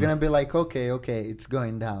 Yeah. You're going to be okay, it's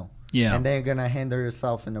going down. Yeah. And then you're going to handle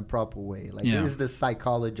yourself in a proper way. This is the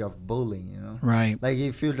psychology of bullying, Right.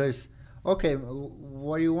 If you just, okay,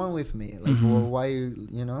 what do you want with me? Why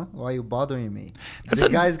are you bothering me? The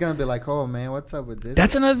guy's going to be oh man, what's up with this?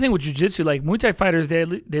 That's another thing with jiu-jitsu. Muay Thai fighters, they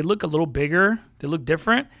look a little bigger. They look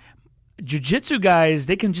different. Jiu-jitsu guys,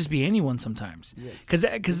 they can just be anyone sometimes. Yes.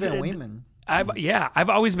 Because women. I've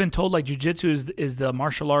always been told jiu-jitsu is the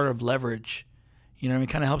martial art of leverage. It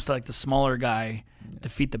kind of helps the smaller guy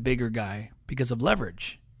defeat the bigger guy because of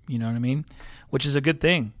leverage. You know what I mean? Which is a good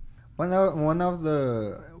thing. One of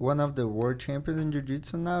the world champions in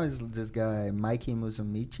jiu-jitsu now is this guy Mikey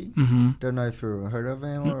Musumeci. Mm-hmm. Don't know if you heard of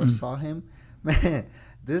him or saw him. Man,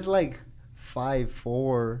 this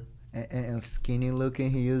 5'4" and skinny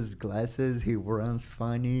looking. He uses glasses. He runs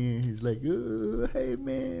funny. He's oh, hey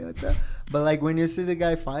man, what's up? But when you see the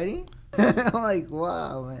guy fighting, I'm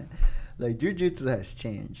wow, man. Jiu-jitsu has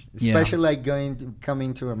changed, especially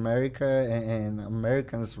coming to America, and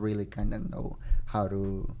Americans really kind of know how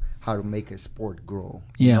to make a sport grow.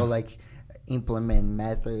 Implement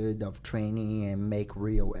method of training and make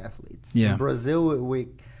real athletes. Yeah. In Brazil,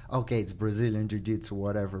 it's Brazilian jiu-jitsu,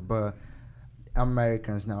 whatever, but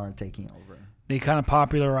Americans now are taking over. They kind of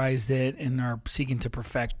popularized it and are seeking to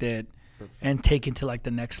perfect it and take it to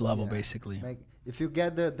the next level, basically. if you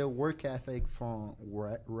get the work ethic from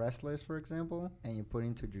wrestlers, for example, and you put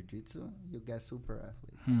into jiu-jitsu, you get super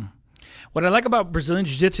athletes. What I like about Brazilian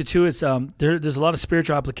Jiu-Jitsu too is there's a lot of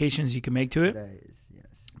spiritual applications you can make to it. That is,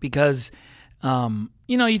 yes. Because,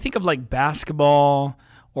 you think of like basketball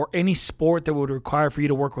or any sport that would require for you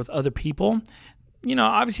to work with other people.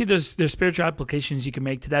 Obviously there's spiritual applications you can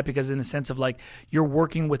make to that, because in the sense of like you're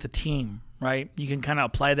working with a team, right? You can kind of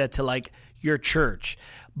apply that to like your church.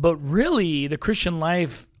 But really the Christian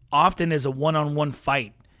life often is a one-on-one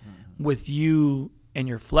fight with you and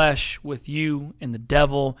your flesh, with you and the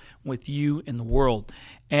devil, with you and the world.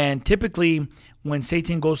 And typically when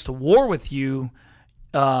Satan goes to war with you,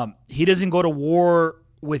 he doesn't go to war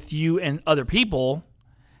with you and other people.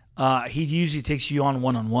 He usually takes you on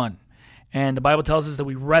one-on-one. And the Bible tells us that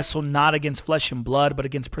we wrestle not against flesh and blood, but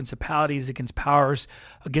against principalities, against powers,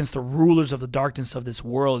 against the rulers of the darkness of this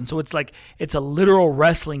world. And so it's a literal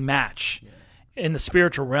wrestling match in the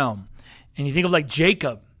spiritual realm. And you think of like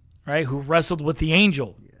Jacob, right, who wrestled with the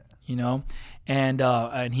angel,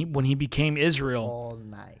 and he when he became Israel. All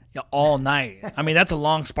night. Yeah, all night. I mean, that's a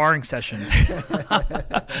long sparring session.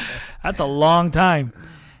 That's a long time.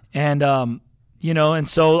 And, and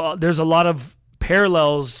so there's a lot of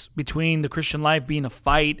parallels between the Christian life being a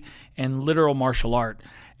fight and literal martial art.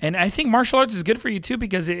 And I think martial arts is good for you too,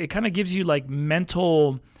 because it kind of gives you like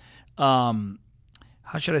mental, how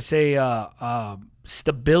should I say,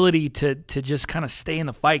 stability to just kind of stay in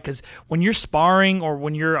the fight. Because when you're sparring or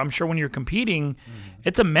when you're competing,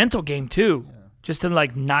 it's a mental game too, just to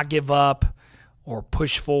like not give up or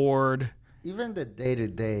push forward. Even the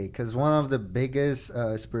day-to-day, because one of the biggest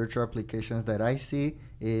spiritual applications that I see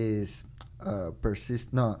is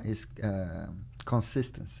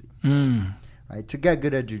consistency. Right? To get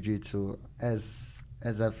good at jiu-jitsu, as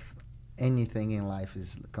of anything in life,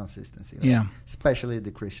 is consistency. Right? Yeah. Especially the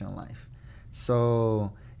Christian life.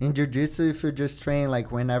 So in jiu-jitsu, if you just train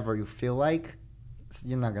like whenever you feel like,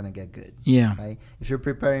 you're not gonna get good. Yeah. Right? If you're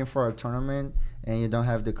preparing for a tournament and you don't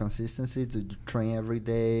have the consistency to train every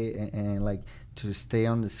day and like to stay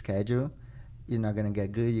on the schedule, you're not gonna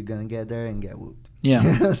get good. You're gonna get there and get whooped.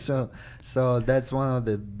 Yeah. So that's one of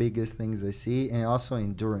the biggest things I see. And also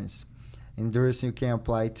endurance. Endurance you can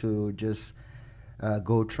apply to just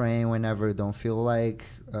go train whenever you don't feel like.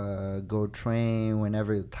 Go train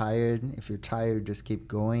whenever you're tired. If you're tired, just keep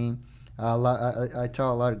going. I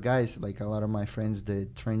tell a lot of guys, like a lot of my friends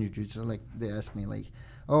that train jiu-jitsu, like they ask me like,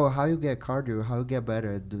 oh, how you get cardio? How you get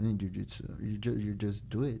better at doing jiu-jitsu? You just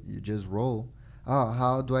do it. You just roll. Oh,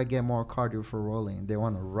 how do I get more cardio for rolling? They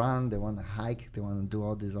want to run, they want to hike, they want to do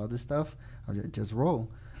all this other stuff. I just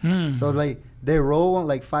roll. So like they roll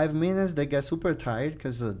like 5 minutes, they get super tired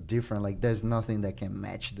because it's different. Like there's nothing that can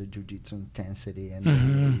match the jiu-jitsu intensity and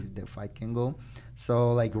the fight can go.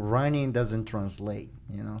 So like running doesn't translate.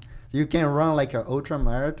 You can run like an ultra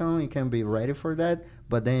marathon, you can be ready for that,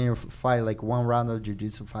 but then you fight like one round of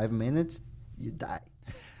jiu-jitsu 5 minutes, you die.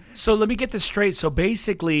 So let me get this straight. So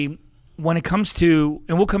basically, when it comes to,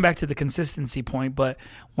 and we'll come back to the consistency point, but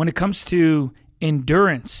when it comes to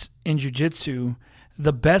endurance in jiu-jitsu,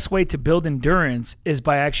 the best way to build endurance is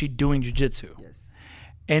by actually doing jiu-jitsu. Yes.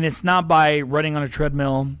 And it's not by running on a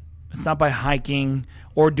treadmill. It's not by hiking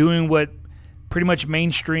or doing what pretty much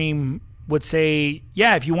mainstream would say,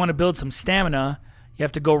 yeah, if you want to build some stamina, you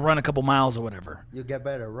have to go run a couple miles or whatever. You get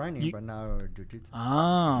better running, but now jiu-jitsu.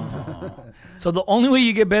 Oh. So the only way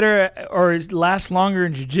you get better or last longer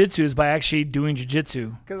in jiu-jitsu is by actually doing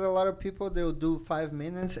jiu-jitsu. Because a lot of people, they'll do 5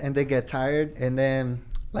 minutes and they get tired. And then,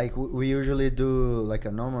 like, we usually do, like,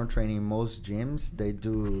 a normal training. Most gyms, they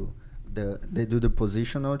do the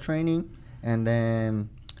positional training. And then,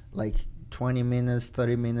 like, 20 minutes,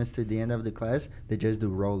 30 minutes to the end of the class, they just do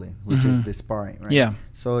rolling, which is the sparring, right? Yeah.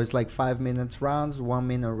 So it's like 5 minutes rounds, 1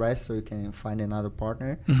 minute rest so you can find another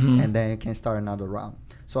partner, and then you can start another round.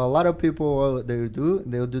 So a lot of people, what they'll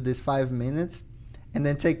do this 5 minutes and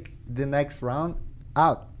then take the next round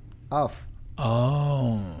off.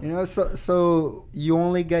 Oh. So you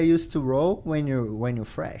only get used to roll when you're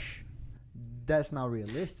fresh. That's not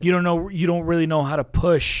realistic. You don't really know how to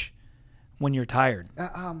push when you're tired.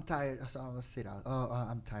 I'm tired, so I'll sit out.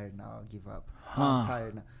 I'm tired now, I'll give up. I'm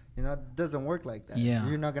tired now. It doesn't work like that. Yeah.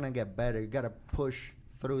 You're not gonna get better. You gotta push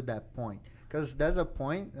through that point, because there's a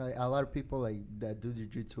point. Like, a lot of people like that do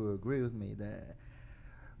jiu-jitsu agree with me that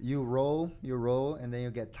you roll, and then you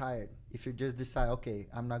get tired. If you just decide, okay,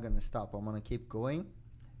 I'm not gonna stop, I'm gonna keep going,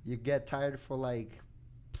 you get tired for like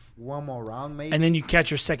one more round maybe, and then you catch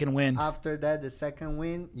your second wind. After that, the second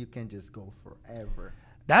wind, you can just go forever.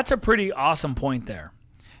 That's a pretty awesome point there,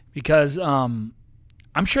 because I'm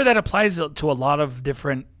sure that applies to a lot of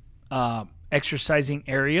different exercising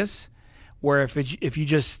areas where if you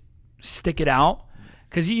just stick it out,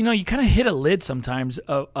 because you kind of hit a lid sometimes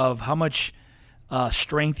of how much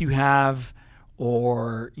strength you have,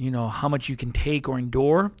 or how much you can take or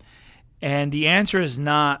endure. And the answer is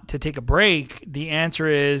not to take a break. The answer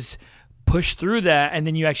is push through that, and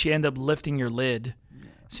then you actually end up lifting your lid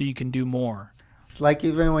so you can do more. It's like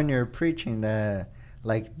even when you're preaching that,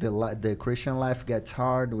 like the Christian life gets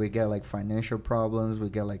hard. We get like financial problems. We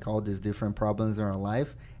get like all these different problems in our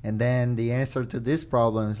life. And then the answer to this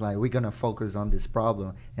problem is like, we're going to focus on this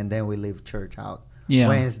problem, and then we leave church out. Yeah.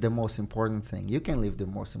 When it's the most important thing. You can leave the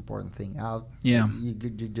most important thing out. Yeah.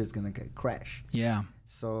 You're just going to get crashed. Yeah.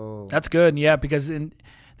 So that's good. Yeah, because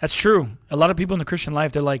that's true. A lot of people in the Christian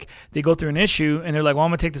life, they're like, they go through an issue and they're like, well, I'm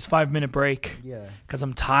going to take this 5-minute break because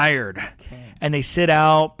I'm tired. And they sit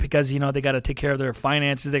out because, they got to take care of their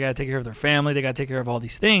finances. They got to take care of their family. They got to take care of all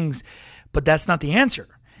these things. But that's not the answer.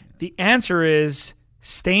 The answer is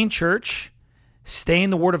stay in church, stay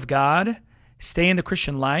in the Word of God, stay in the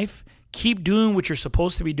Christian life, keep doing what you're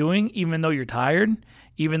supposed to be doing, even though you're tired,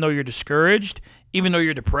 even though you're discouraged, even though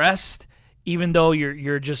you're depressed, even though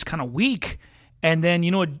you're just kind of weak. And then,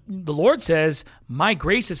 what the Lord says, my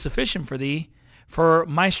grace is sufficient for thee, for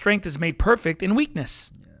my strength is made perfect in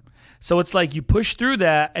weakness. Yeah. So it's like you push through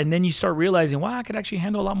that, and then you start realizing, wow, I could actually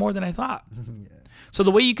handle a lot more than I thought. Yeah. So the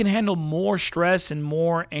way you can handle more stress and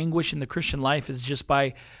more anguish in the Christian life is just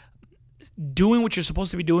by doing what you're supposed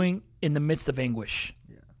to be doing in the midst of anguish.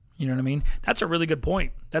 Yeah. You know what I mean? That's a really good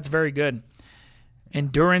point. That's very good.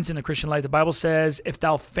 Endurance in the Christian life. The Bible says, if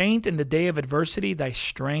thou faint in the day of adversity, thy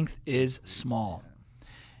strength is small.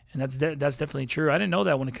 And that's definitely true. I didn't know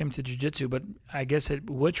that when it came to jiu-jitsu, but I guess it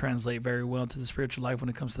would translate very well to the spiritual life when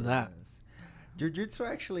it comes to that. Jiu-jitsu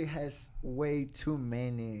actually has way too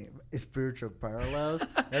many spiritual parallels.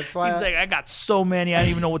 That's why he's like, I got so many, I don't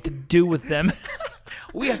even know what to do with them.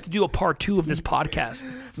 We have to do a part 2 of this podcast.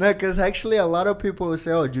 No, because actually a lot of people will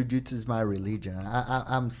say, oh, jiu-jitsu is my religion.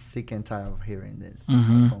 I'm sick and tired of hearing this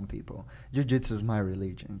from people. Jiu-jitsu is my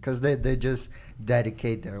religion. Because they just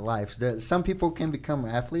dedicate their lives. Some people can become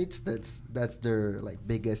athletes. That's their like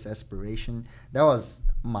biggest aspiration. That was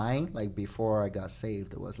mine. Like before I got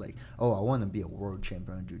saved, it was like, oh, I want to be a world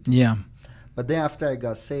champion in jiu-jitsu. Yeah. But then after I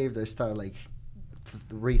got saved, I started like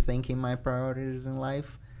rethinking my priorities in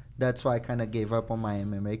life. That's why I kind of gave up on my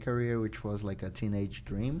MMA career, which was like a teenage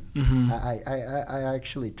dream. Mm-hmm. I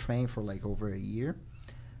actually trained for like over a year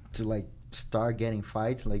to like start getting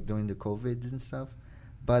fights, like during the COVID and stuff.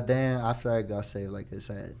 But then after I got saved, like I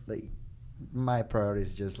said, like my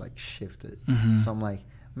priorities just like shifted. Mm-hmm. So I'm like,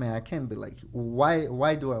 man, I can't be like, why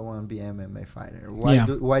do I want to be an MMA fighter? Why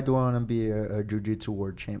do I want to be a jiu-jitsu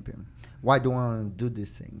world champion? Why do I want to do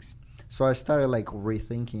these things? So I started like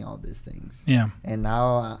rethinking all these things. Yeah. And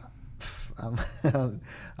now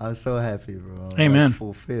I'm so happy, bro. I'm Amen. Like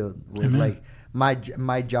fulfilled with Amen. Like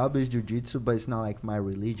my job is jiu-jitsu, but it's not like my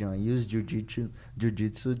religion. I use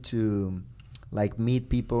jiu-jitsu to like meet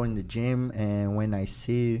people in the gym, and when I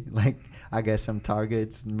see like I get some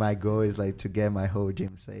targets, my goal is like to get my whole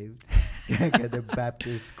gym saved. Get the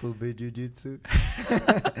Baptist Club Jiu-Jitsu.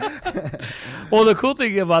 Well, the cool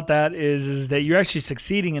thing about that is that you're actually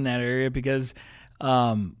succeeding in that area because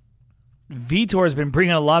Vitor has been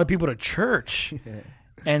bringing a lot of people to church. Yeah.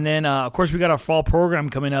 And then, of course, we got our fall program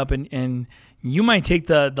coming up, and you might take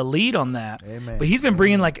the lead on that. Amen. But he's been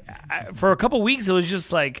bringing, like, for a couple weeks, it was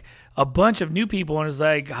just like a bunch of new people. And it's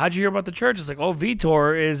like, how'd you hear about the church? It's like, oh,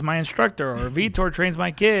 Vitor is my instructor, or Vitor trains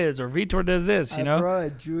my kids, or Vitor does this, you know? I brought a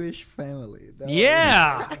Jewish family.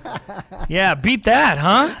 Yeah. Yeah, beat that,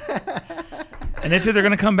 huh? And they said they're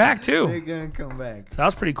going to come back, too. They're going to come back. So that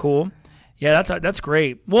was pretty cool. Yeah, that's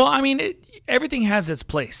great. Well, I mean, everything has its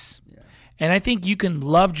place. Yeah. And I think you can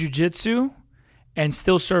love jiu-jitsu and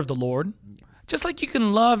still serve the Lord. Yes. Just like you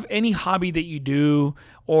can love any hobby that you do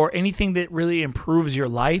or anything that really improves your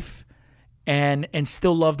life and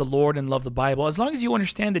still love the Lord and love the Bible, as long as you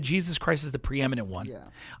understand that Jesus Christ is the preeminent one. Yeah.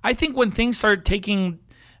 I think when things start taking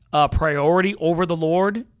priority over the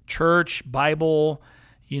Lord, church, Bible,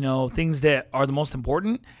 things that are the most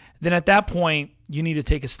important, then at that point, you need to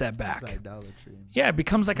take a step back. It's idolatry. Yeah, it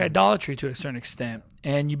becomes like idolatry to a certain extent.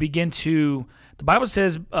 And you begin to, the Bible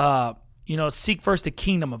says, seek first the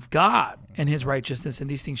kingdom of God and his righteousness, and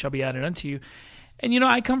these things shall be added unto you. And,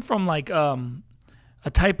 I come from like a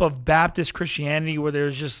type of Baptist Christianity where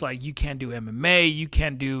there's just like, you can't do MMA, you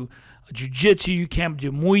can't do jiu-jitsu, you can't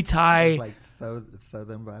do Muay Thai. Like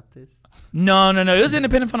Southern Baptist? No. It was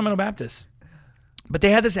Independent Fundamental Baptist. But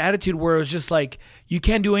they had this attitude where it was just like, you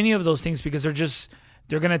can't do any of those things because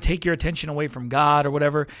they're going to take your attention away from God or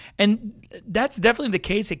whatever. And that's definitely the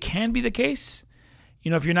case. It can be the case,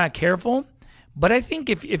 if you're not careful. But I think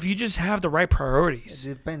if you just have the right priorities.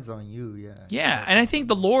 It depends on you, yeah. Yeah, and I think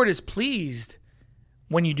the Lord is pleased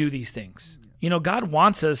when you do these things. God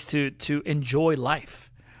wants us to enjoy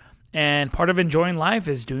life. And part of enjoying life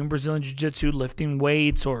is doing Brazilian Jiu-Jitsu, lifting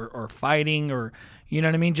weights or fighting or, you know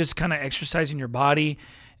what I mean, just kind of exercising your body.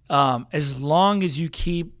 As long as you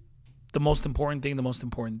keep the most important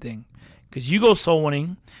thing. Because you go soul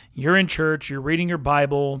winning, you're in church, you're reading your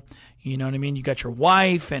Bible, you know what I mean? You got your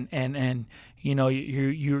wife and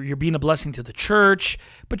you're being a blessing to the church,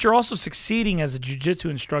 but you're also succeeding as a jiu-jitsu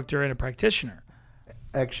instructor and a practitioner.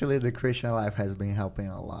 Actually, the Christian life has been helping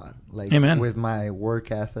a lot. Like Amen. With my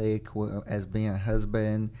work ethic, as being a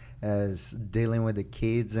husband, as dealing with the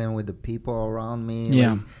kids and with the people around me.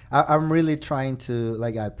 Yeah. I'm really trying to,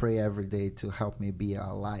 I pray every day to help me be a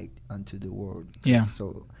light unto the world. Yeah.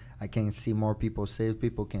 So I can see more people saved.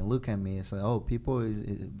 People can look at me and say, oh,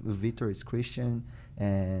 Victor is Christian,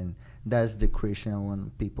 and that's the Christian I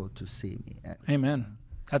want people to see me as. Amen.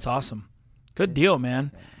 That's awesome. Good deal,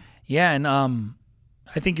 man. Yeah, and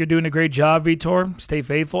I think you're doing a great job, Vitor. Stay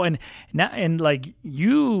faithful, and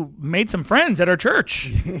you made some friends at our church.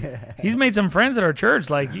 Yeah. He's made some friends at our church.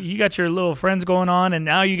 Like you got your little friends going on, and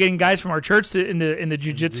now you're getting guys from our church in the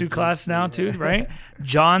jiu-jitsu class now too, right?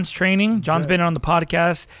 John's training. John's been on the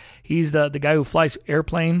podcast. He's the guy who flies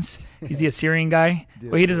airplanes. He's the Assyrian guy.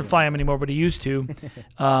 Well, he doesn't fly them anymore, but he used to.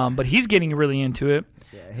 But he's getting really into it.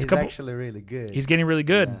 Yeah, he's actually really good. He's getting really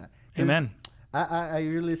good. Yeah. Amen. I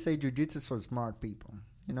really say jiu-jitsu is for smart people.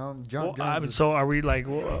 So are we like?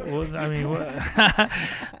 This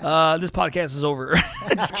podcast is over.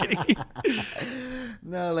 Just kidding.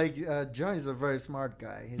 No, John is a very smart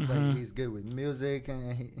guy. He's he's good with music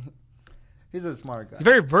and he's a smart guy. He's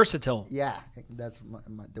very versatile. Yeah, that's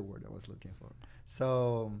the word I was looking for.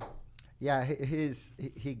 So, yeah,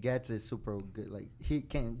 he gets it super good. Like he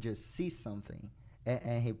can just see something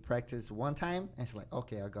and he practices one time and he's like,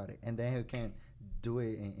 okay, I got it, and then he can do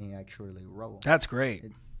it and actually roll. That's great.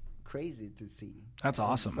 It's crazy to see. That's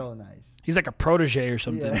awesome. It's so nice. He's like a protege or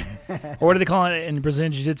something. Yeah. Or what do they call it in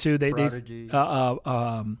Brazilian Jiu-Jitsu? A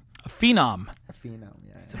phenom. A phenom,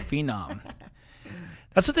 yeah. It's a phenom.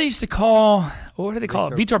 That's what they used to call. What do they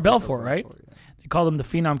call it? Vitor Belfort, right? Yeah. They called him the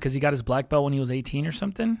phenom because he got his black belt when he was 18 or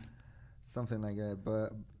something. Something like that,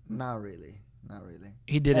 but not really. Not really.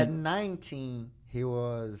 He didn't. At 19, he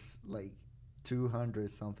was like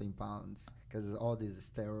 200 something pounds because all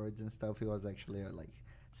these steroids and stuff. He was actually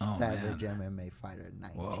savage MMA fighter at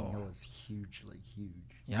 19. Whoa. It was huge, huge.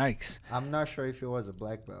 Yikes. I'm not sure if he was a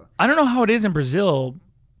black belt. I don't know how it is in Brazil,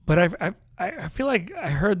 but I feel like I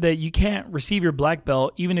heard that you can't receive your black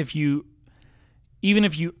belt even if you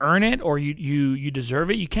earn it or you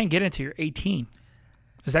deserve it. You can't get it until you're 18.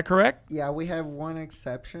 Is that correct? Yeah, we have one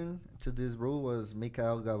exception to this rule was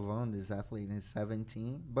Mikael Galvão, this athlete, in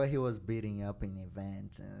 17, but he was beating up in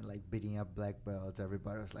events and beating up black belts.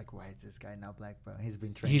 Everybody was like, "Why is this guy not black belt? He's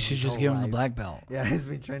been training. You should just give him the black belt." Yeah, he's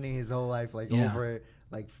been training his whole life, over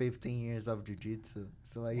 15 years of jiu-jitsu.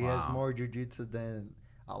 So he has more jiu-jitsu than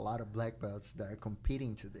a lot of black belts that are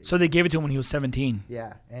competing today. So they gave it to him when he was 17.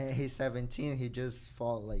 Yeah, and he's 17. He just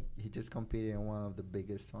he just competed in one of the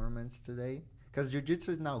biggest tournaments today. Because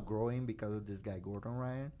jiu-jitsu is now growing because of this guy, Gordon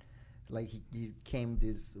Ryan. He came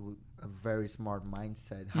a very smart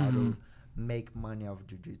mindset how to make money off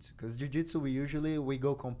jiu-jitsu. Because jiu-jitsu, we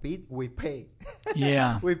go compete, we pay.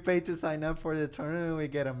 Yeah. We pay to sign up for the tournament, we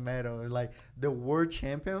get a medal. The world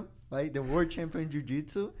champion, the world champion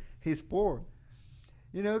jiu-jitsu, he's poor.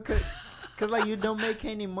 Because you don't make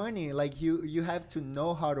any money. You have to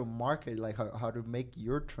know how to market, how to make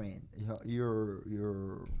your trend, your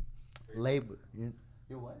label. Your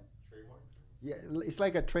what? Trademark. Yeah, it's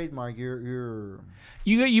like a trademark. You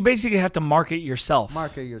basically have to market yourself.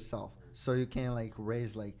 Market yourself, so you can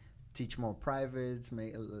teach more privates,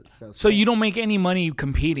 make So you don't make any money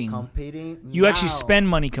competing. You actually spend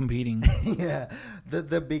money competing. Yeah,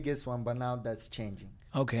 the biggest one, but now that's changing.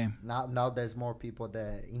 Okay. Now there's more people that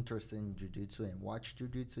are interested in jiu-jitsu and watch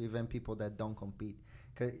jiu-jitsu, even people that don't compete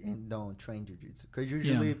and don't train jiu-jitsu. Because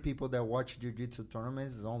usually people that watch jiu-jitsu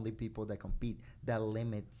tournaments is only people that compete. That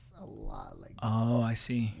limits a lot. Oh, I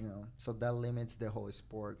see. So that limits the whole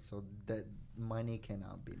sport. So that money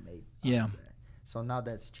cannot be made. Yeah. So now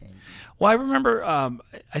that's changing. Well, I remember, I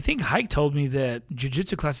think Hike told me that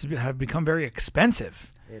jiu-jitsu classes have become very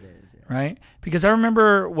expensive. It is, yeah. Right? Because I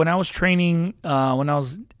remember when I was training, when I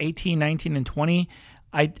was 18, 19, and 20,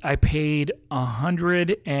 I paid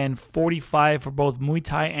 $145 for both Muay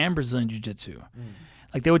Thai and Brazilian Jiu-Jitsu.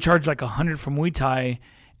 like they would charge like 100 for Muay Thai,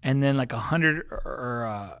 and then like 100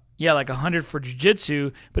 like 100 for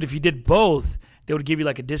jiu-jitsu. But if you did both, they would give you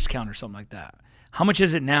like a discount or something like that. How much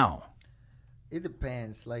is it now? It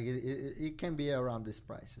depends. Like it can be around this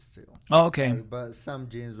price still. Oh, okay. Like, but some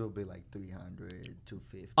gyms will be like 300,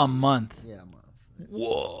 250 a month. Yeah, a month.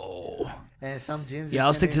 Whoa. And some gyms. Yeah,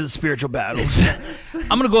 I'll stick to the spiritual battles. I'm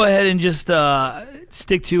gonna go ahead and just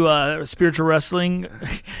stick to spiritual wrestling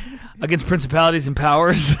against principalities and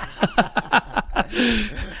powers.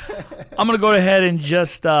 I'm gonna go ahead and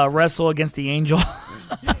just wrestle against the angel.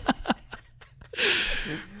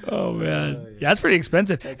 Oh man, yeah, that's pretty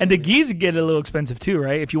expensive. And the gis get a little expensive too,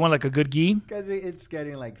 right? If you want like a good gi, because it's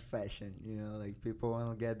getting like fashion, like people want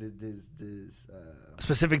to get this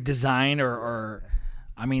specific design or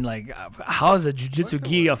I mean, like, how is a jiu-jitsu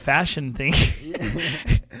gi a fashion thing?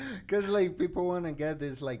 Because like people want to get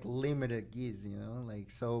this like limited gis, like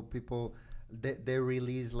so people. They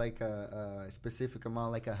release like a specific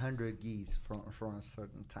amount, like 100 gis from a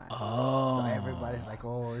certain time. Oh. So everybody's like,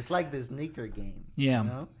 oh, it's like the sneaker game.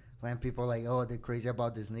 Yeah. When people are like, oh, they're crazy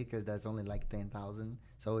about the sneakers, that's only like 10,000.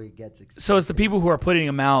 So it gets expensive. So it's the people who are putting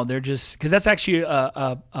them out. They're just, because that's actually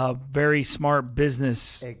a very smart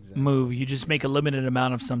business move. You just make a limited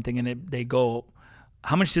amount of something and they go.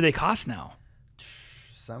 How much do they cost now?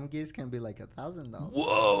 Some gis can be like $1,000.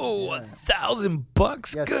 Whoa, yeah.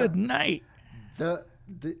 $1,000. Yeah, Good night.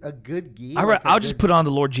 A good gi. I'll just put on the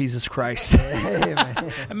Lord Jesus Christ.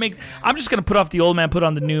 I'm just gonna put off the old man, put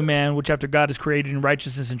on the new man, which after God is created in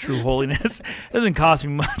righteousness and true holiness. It doesn't cost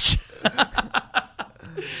me much.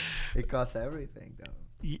 It costs everything,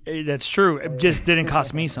 though. That's true. It just didn't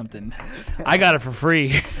cost me something. I got it for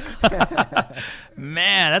free.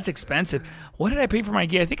 Man, that's expensive. What did I pay for my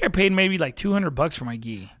gi? I think I paid maybe like $200 for my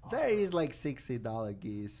gi. There is like $60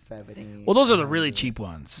 gis, $70. Well, those are the really cheap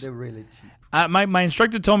ones. They're really cheap. My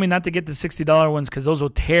instructor told me not to get the $60 ones because those will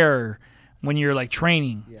tear when you're like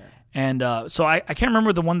training. Yeah. And so I can't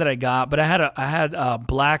remember the one that I got, but I had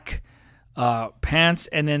black pants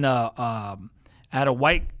and then I had a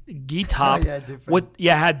white gi top.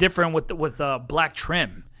 Yeah, had different with black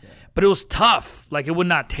trim. Yeah. But it was tough. Like it would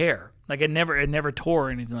not tear. Like it never tore or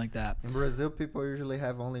anything like that. In Brazil, people usually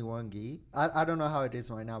have only one gi. I don't know how it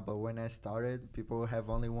is right now, but when I started, people would have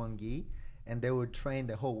only one gi, and they would train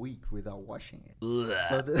the whole week without washing it. Ugh.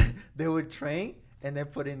 So they would train and then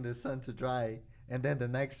put it in the sun to dry, and then the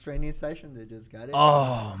next training session they just got it.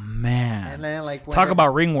 Oh man! And then like talk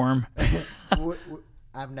about ringworm.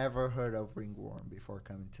 I've never heard of ringworm before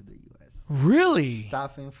coming to the U.S. Really?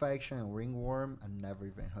 Staph infection and ringworm, I never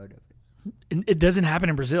even heard of it. It doesn't happen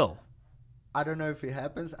in Brazil. I don't know if it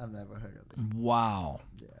happens. I've never heard of it. Wow.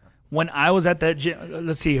 Yeah. When I was at that gym,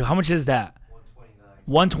 let's see, how much is that?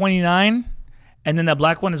 129. And then that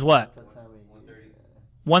black one is what? 130.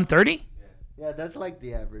 130? Yeah, that's like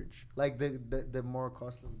the average. Like the more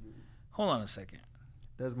costly gis. Hold on a second.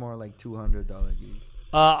 That's more like $200 gis.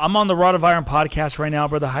 I'm on the Rod of Iron podcast right now,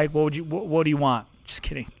 Brother Hike. What do you want? Just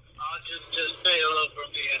kidding. Just say hello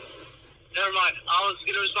from me. Never mind. I was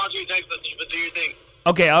gonna respond to your text message, but do your thing.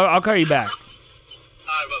 Okay, I'll call you back.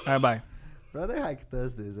 All right, bye. Brother Hike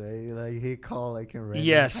does this, right? Like he called like in random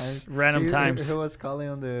times. Random times. He was calling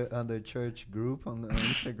on the church group on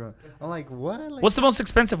Instagram. I'm like, what? Like, what's the most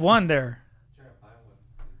expensive one there?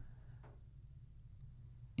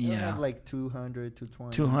 Yeah, have like 200,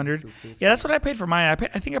 220, 200. 250. Yeah, that's what I paid for mine.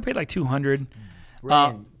 I think I paid like 200.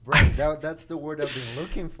 Brand. That's the word I've been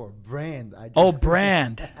looking for. Brand.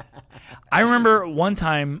 Brand. I remember one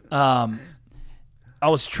time I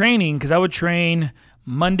was training because I would train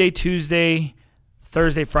Monday, Tuesday,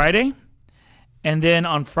 Thursday, Friday. And then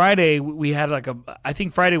on Friday, we had I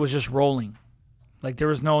think Friday was just rolling. Like there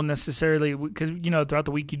was no necessarily, because, throughout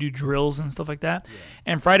the week you do drills and stuff like that. Yeah.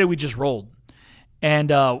 And Friday we just rolled.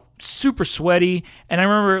 And super sweaty. And I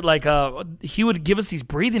remember he would give us these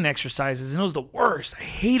breathing exercises, and it was the worst. I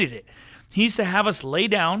hated it. He used to have us lay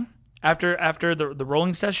down after the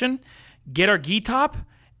rolling session, get our gi top,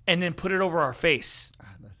 and then put it over our face.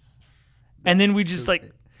 And then we just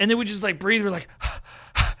breathe. We're like,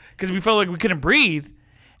 because we felt like we couldn't breathe.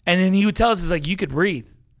 And then he would tell us, you could breathe.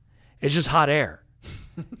 It's just hot air.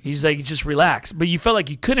 He's like, just relax. But you felt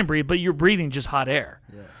like you couldn't breathe, but you're breathing just hot air.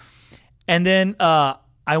 Yeah. And then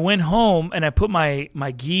I went home and I put my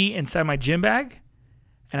gi inside my gym bag,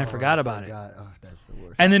 and I forgot about it. Oh, that's the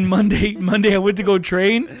worst. And then Monday I went to go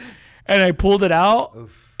train, and I pulled it out,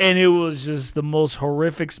 and it was just the most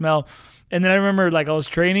horrific smell. And then I remember I was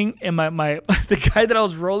training, and my the guy that I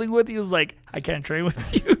was rolling with, he was like, I can't train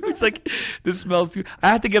with you. It's like, this smells too. I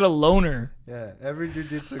had to get a loaner. Yeah, every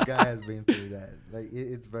jiu-jitsu guy has been through that. Like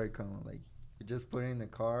it's very common. Like You just put it in the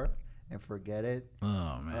car and forget it.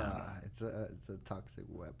 Oh man, it's a toxic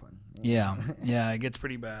weapon. Yeah, it gets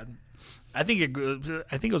pretty bad. I think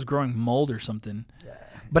it was growing mold or something. Yeah.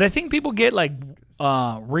 But I think people get like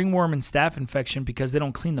ringworm and staph infection because they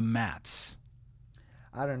don't clean the mats.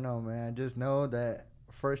 I don't know, man. I just know that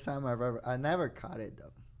first time I never caught it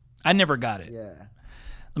though. I never got it. Yeah.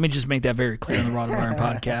 Let me just make that very clear on the Rod and Iron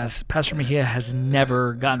podcast. Pastor Mejia has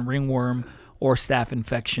never gotten ringworm or staph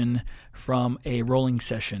infection from a rolling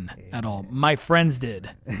session at all. My friends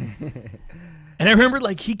did. And I remember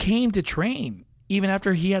like he came to train even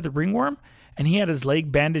after he had the ringworm and he had his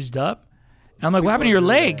leg bandaged up. And I'm like, what happened to your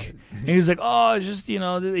leg? And he was like, oh, it's just, he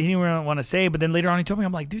didn't really want to say. But then later on he told me,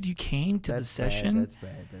 I'm like, dude, you came to the session That's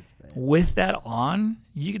bad. with that on?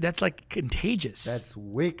 That's like contagious. That's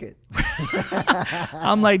wicked.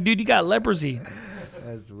 I'm like, dude, you got leprosy.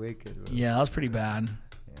 That's wicked. Bro. Yeah, that was pretty bad.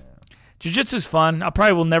 Jiu-jitsu's fun. I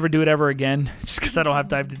probably will never do it ever again just because I don't have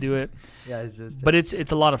time to do it. Yeah, it's just. But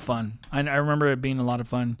it's a lot of fun. I remember it being a lot of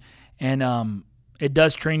fun. And it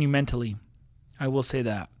does train you mentally. I will say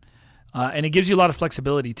that. And it gives you a lot of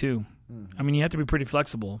flexibility, too. Mm-hmm. I mean, you have to be pretty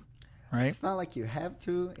flexible, right? It's not like you have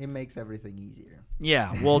to. It makes everything easier.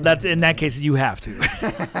 Yeah, well, that's in that case, you have to.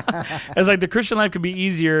 It's like the Christian life could be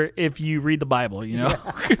easier if you read the Bible, Yeah.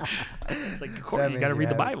 It's like, you got to read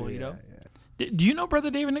the Bible, Yeah. Do you know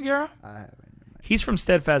Brother David Noguera? I haven't. He's from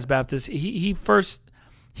Steadfast Baptist. He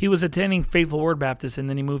was attending Faithful Word Baptist, and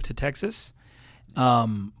then he moved to Texas.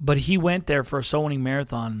 But he went there for a soul winning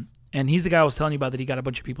marathon, and he's the guy I was telling you about that he got a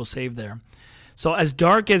bunch of people saved there. So as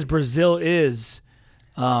dark as Brazil is,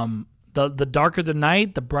 the darker the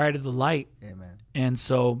night, the brighter the light. Amen. And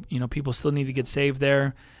so, people still need to get saved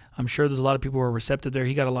there. I'm sure there's a lot of people who are receptive there.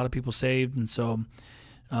 He got a lot of people saved, and so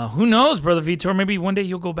who knows, Brother Vitor? Maybe one day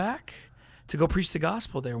you'll go back to go preach the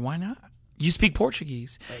gospel there. Why not? You speak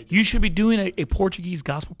Portuguese. You should be doing a Portuguese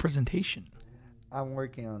gospel presentation. I'm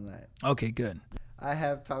working on that. Okay, good. I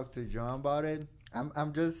have talked to John about it.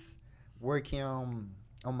 I'm just working on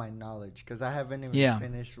my knowledge because I haven't even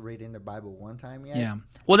finished reading the Bible one time yet. Yeah.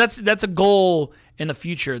 Well, that's a goal in the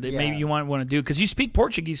future that maybe you want to do because you speak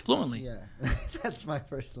Portuguese fluently. Yeah, that's my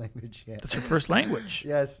first language. Yeah, that's your first language.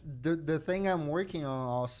 Yes. The thing I'm working on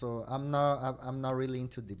also, I'm not really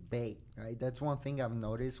into debate. Right. That's one thing I've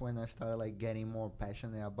noticed when I started like getting more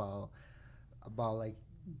passionate about like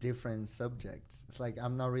different subjects. It's like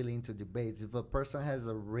I'm not really into debates. If a person has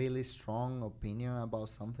a really strong opinion about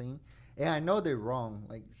something. Yeah, I know they're wrong.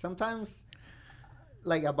 Like sometimes,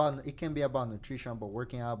 like it can be about nutrition, about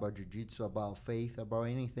working out, about jiu-jitsu, about faith, about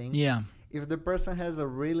anything. Yeah. If the person is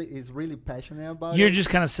really passionate about you're just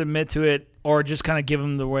kind of submit to it or just kind of give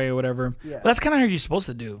them the way or whatever. Yeah. Well, that's kind of how you're supposed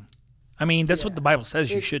to do. I mean, that's what the Bible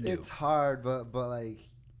says you should do. It's hard, but like,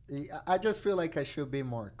 I just feel like I should be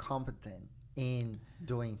more competent in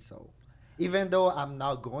doing so. Even though I'm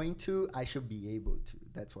not going to, I should be able to.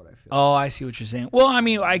 That's what I feel. Oh, I see what you're saying. Well, I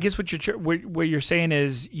mean, I guess what you're saying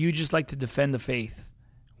is you just like to defend the faith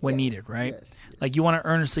when needed, right? Yes. Like you want to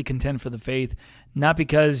earnestly contend for the faith, not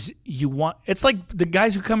because you want. It's like the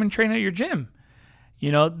guys who come and train at your gym. They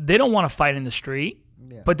don't want to fight in the street,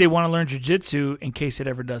 but they want to learn jiu-jitsu in case it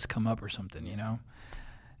ever does come up or something.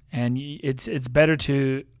 And it's better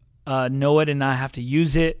to know it and not have to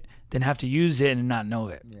use it than have to use it and not know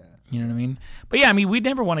it. Yeah. You know what I mean? But yeah, I mean, we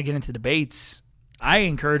never want to get into debates. I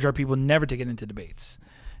encourage our people never to get into debates.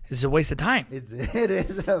 It's a waste of time. It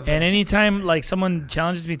is. And anytime like someone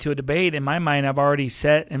challenges me to a debate, in my mind, I've already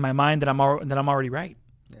set in my mind that I'm already right.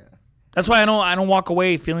 Yeah. That's why I don't walk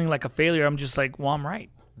away feeling like a failure. I'm just like, well, I'm right.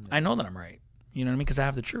 Yeah. I know that I'm right. You know what I mean? Because I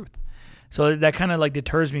have the truth. So that kind of like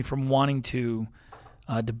deters me from wanting to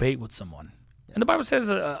debate with someone. And the Bible says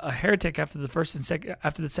a heretic after the first and second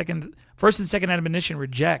admonition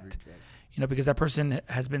reject. Because that person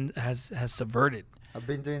has subverted. I've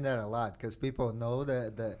been doing that a lot because people know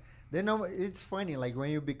that they know. It's funny, like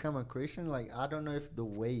when you become a Christian, like I don't know if the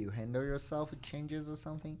way you handle yourself it changes or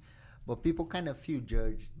something, but people kind of feel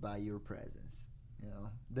judged by your presence.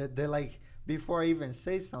 They're like before I even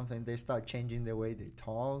say something, they start changing the way they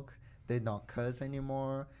talk. They don't cuss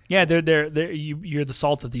anymore. Yeah, you're the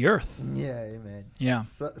salt of the earth. Yeah, amen. Yeah.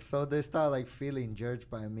 So they start like feeling judged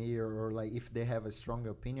by me, or like if they have a strong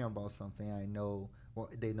opinion about something, I know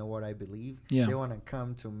they know what I believe. Yeah. They want to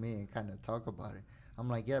come to me and kind of talk about it. I'm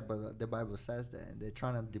like, yeah, but the Bible says that, and they're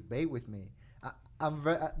trying to debate with me.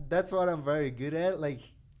 That's what I'm very good at. Like,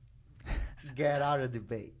 get out of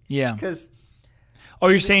debate. Yeah. Because. Oh,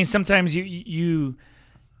 you're saying sometimes you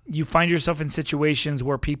find yourself in situations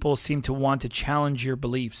where people seem to want to challenge your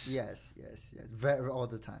beliefs. Yes. All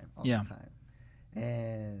the time. All the time.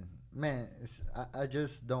 And man, I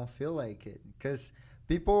just don't feel like it because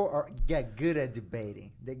people get good at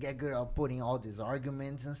debating. They get good at putting all these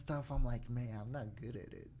arguments and stuff. I'm like, man, I'm not good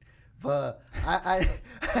at it. But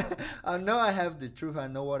I know I have the truth. I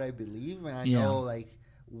know what I believe, and I know like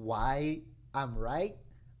why I'm right.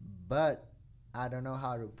 But I don't know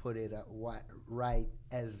how to put it right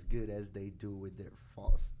as good as they do with their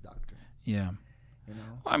false doctrine. Yeah. You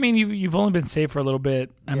know? I mean, you've only been saved for a little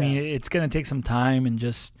bit. I mean, it's going to take some time and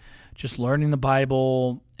just learning the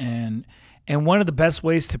Bible. And one of the best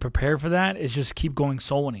ways to prepare for that is just keep going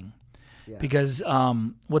soul winning. Yeah. Because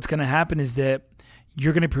what's going to happen is that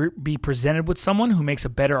you're going to be presented with someone who makes a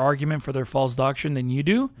better argument for their false doctrine than you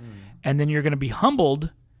do. And then you're going to be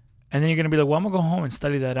humbled. And then you're going to be like, well, I'm going to go home and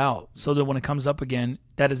study that out so that when it comes up again,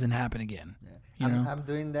 that doesn't happen again. Yeah. I'm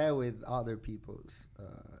doing that with other people's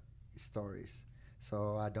stories.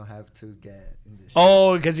 So I don't have to get in this.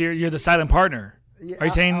 Oh, because you're the silent partner. Yeah, are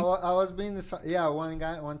you saying? I was being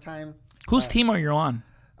one time. Whose team are you on?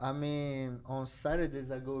 I mean, on Saturdays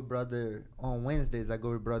I go with brother. On Wednesdays I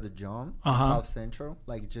go with brother John, South Central,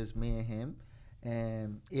 like just me and him,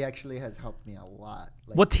 and he actually has helped me a lot.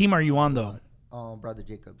 Like, what team are you on though? Brother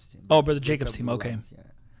Jacob's team. Oh, brother Jacob's team. Okay.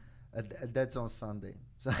 Yeah. That's on Sunday.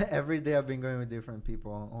 So every day I've been going with different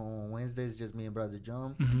people. On Wednesdays, just me and brother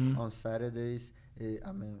John. On Saturdays,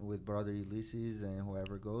 with brother Ulysses and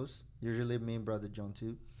whoever goes. Usually me and brother John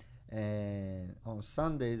too. And on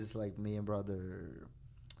Sundays, it's like me and brother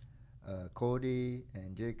Cody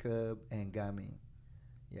and Jacob and Gami.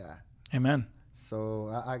 Yeah. Amen.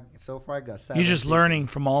 So so far I got 7. You're just learning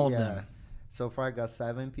from all of them. So far I got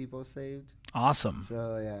 7 people saved. Awesome.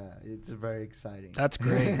 So yeah, it's very exciting. That's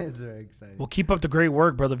great. It's very exciting. Well, keep up the great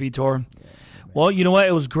work, brother Vitor. Yeah, well, you know what?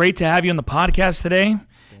 It was great to have you on the podcast today.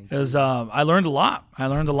 It was. I learned a lot.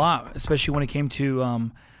 Especially when it came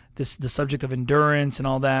to the subject of endurance and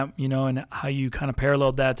all that. You know, and how you kind of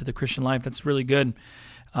paralleled that to the Christian life. That's really good.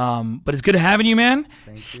 But it's good having you, man.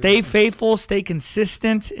 Stay faithful. Stay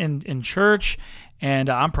consistent in church, and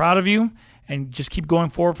I'm proud of you. And just keep going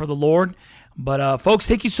forward for the Lord. But, folks,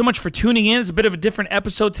 thank you so much for tuning in. It's a bit of a different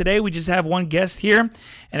episode today. We just have one guest here.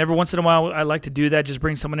 And every once in a while, I like to do that, just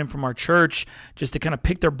bring someone in from our church just to kind of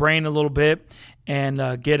pick their brain a little bit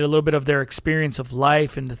and get a little bit of their experience of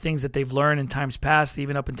life and the things that they've learned in times past,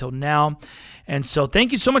 even up until now. And so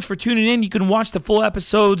thank you so much for tuning in. You can watch the full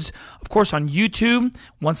episodes, of course, on YouTube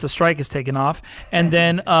once the strike is taken off. And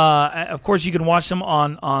then, of course, you can watch them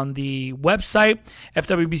on the website,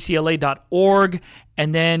 fwbcla.org.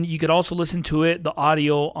 And then you could also listen to the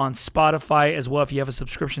audio on Spotify as well if you have a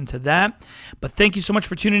subscription to that. But thank you so much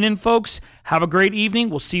for tuning in, folks. Have a great evening.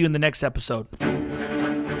 We'll see you in the next episode.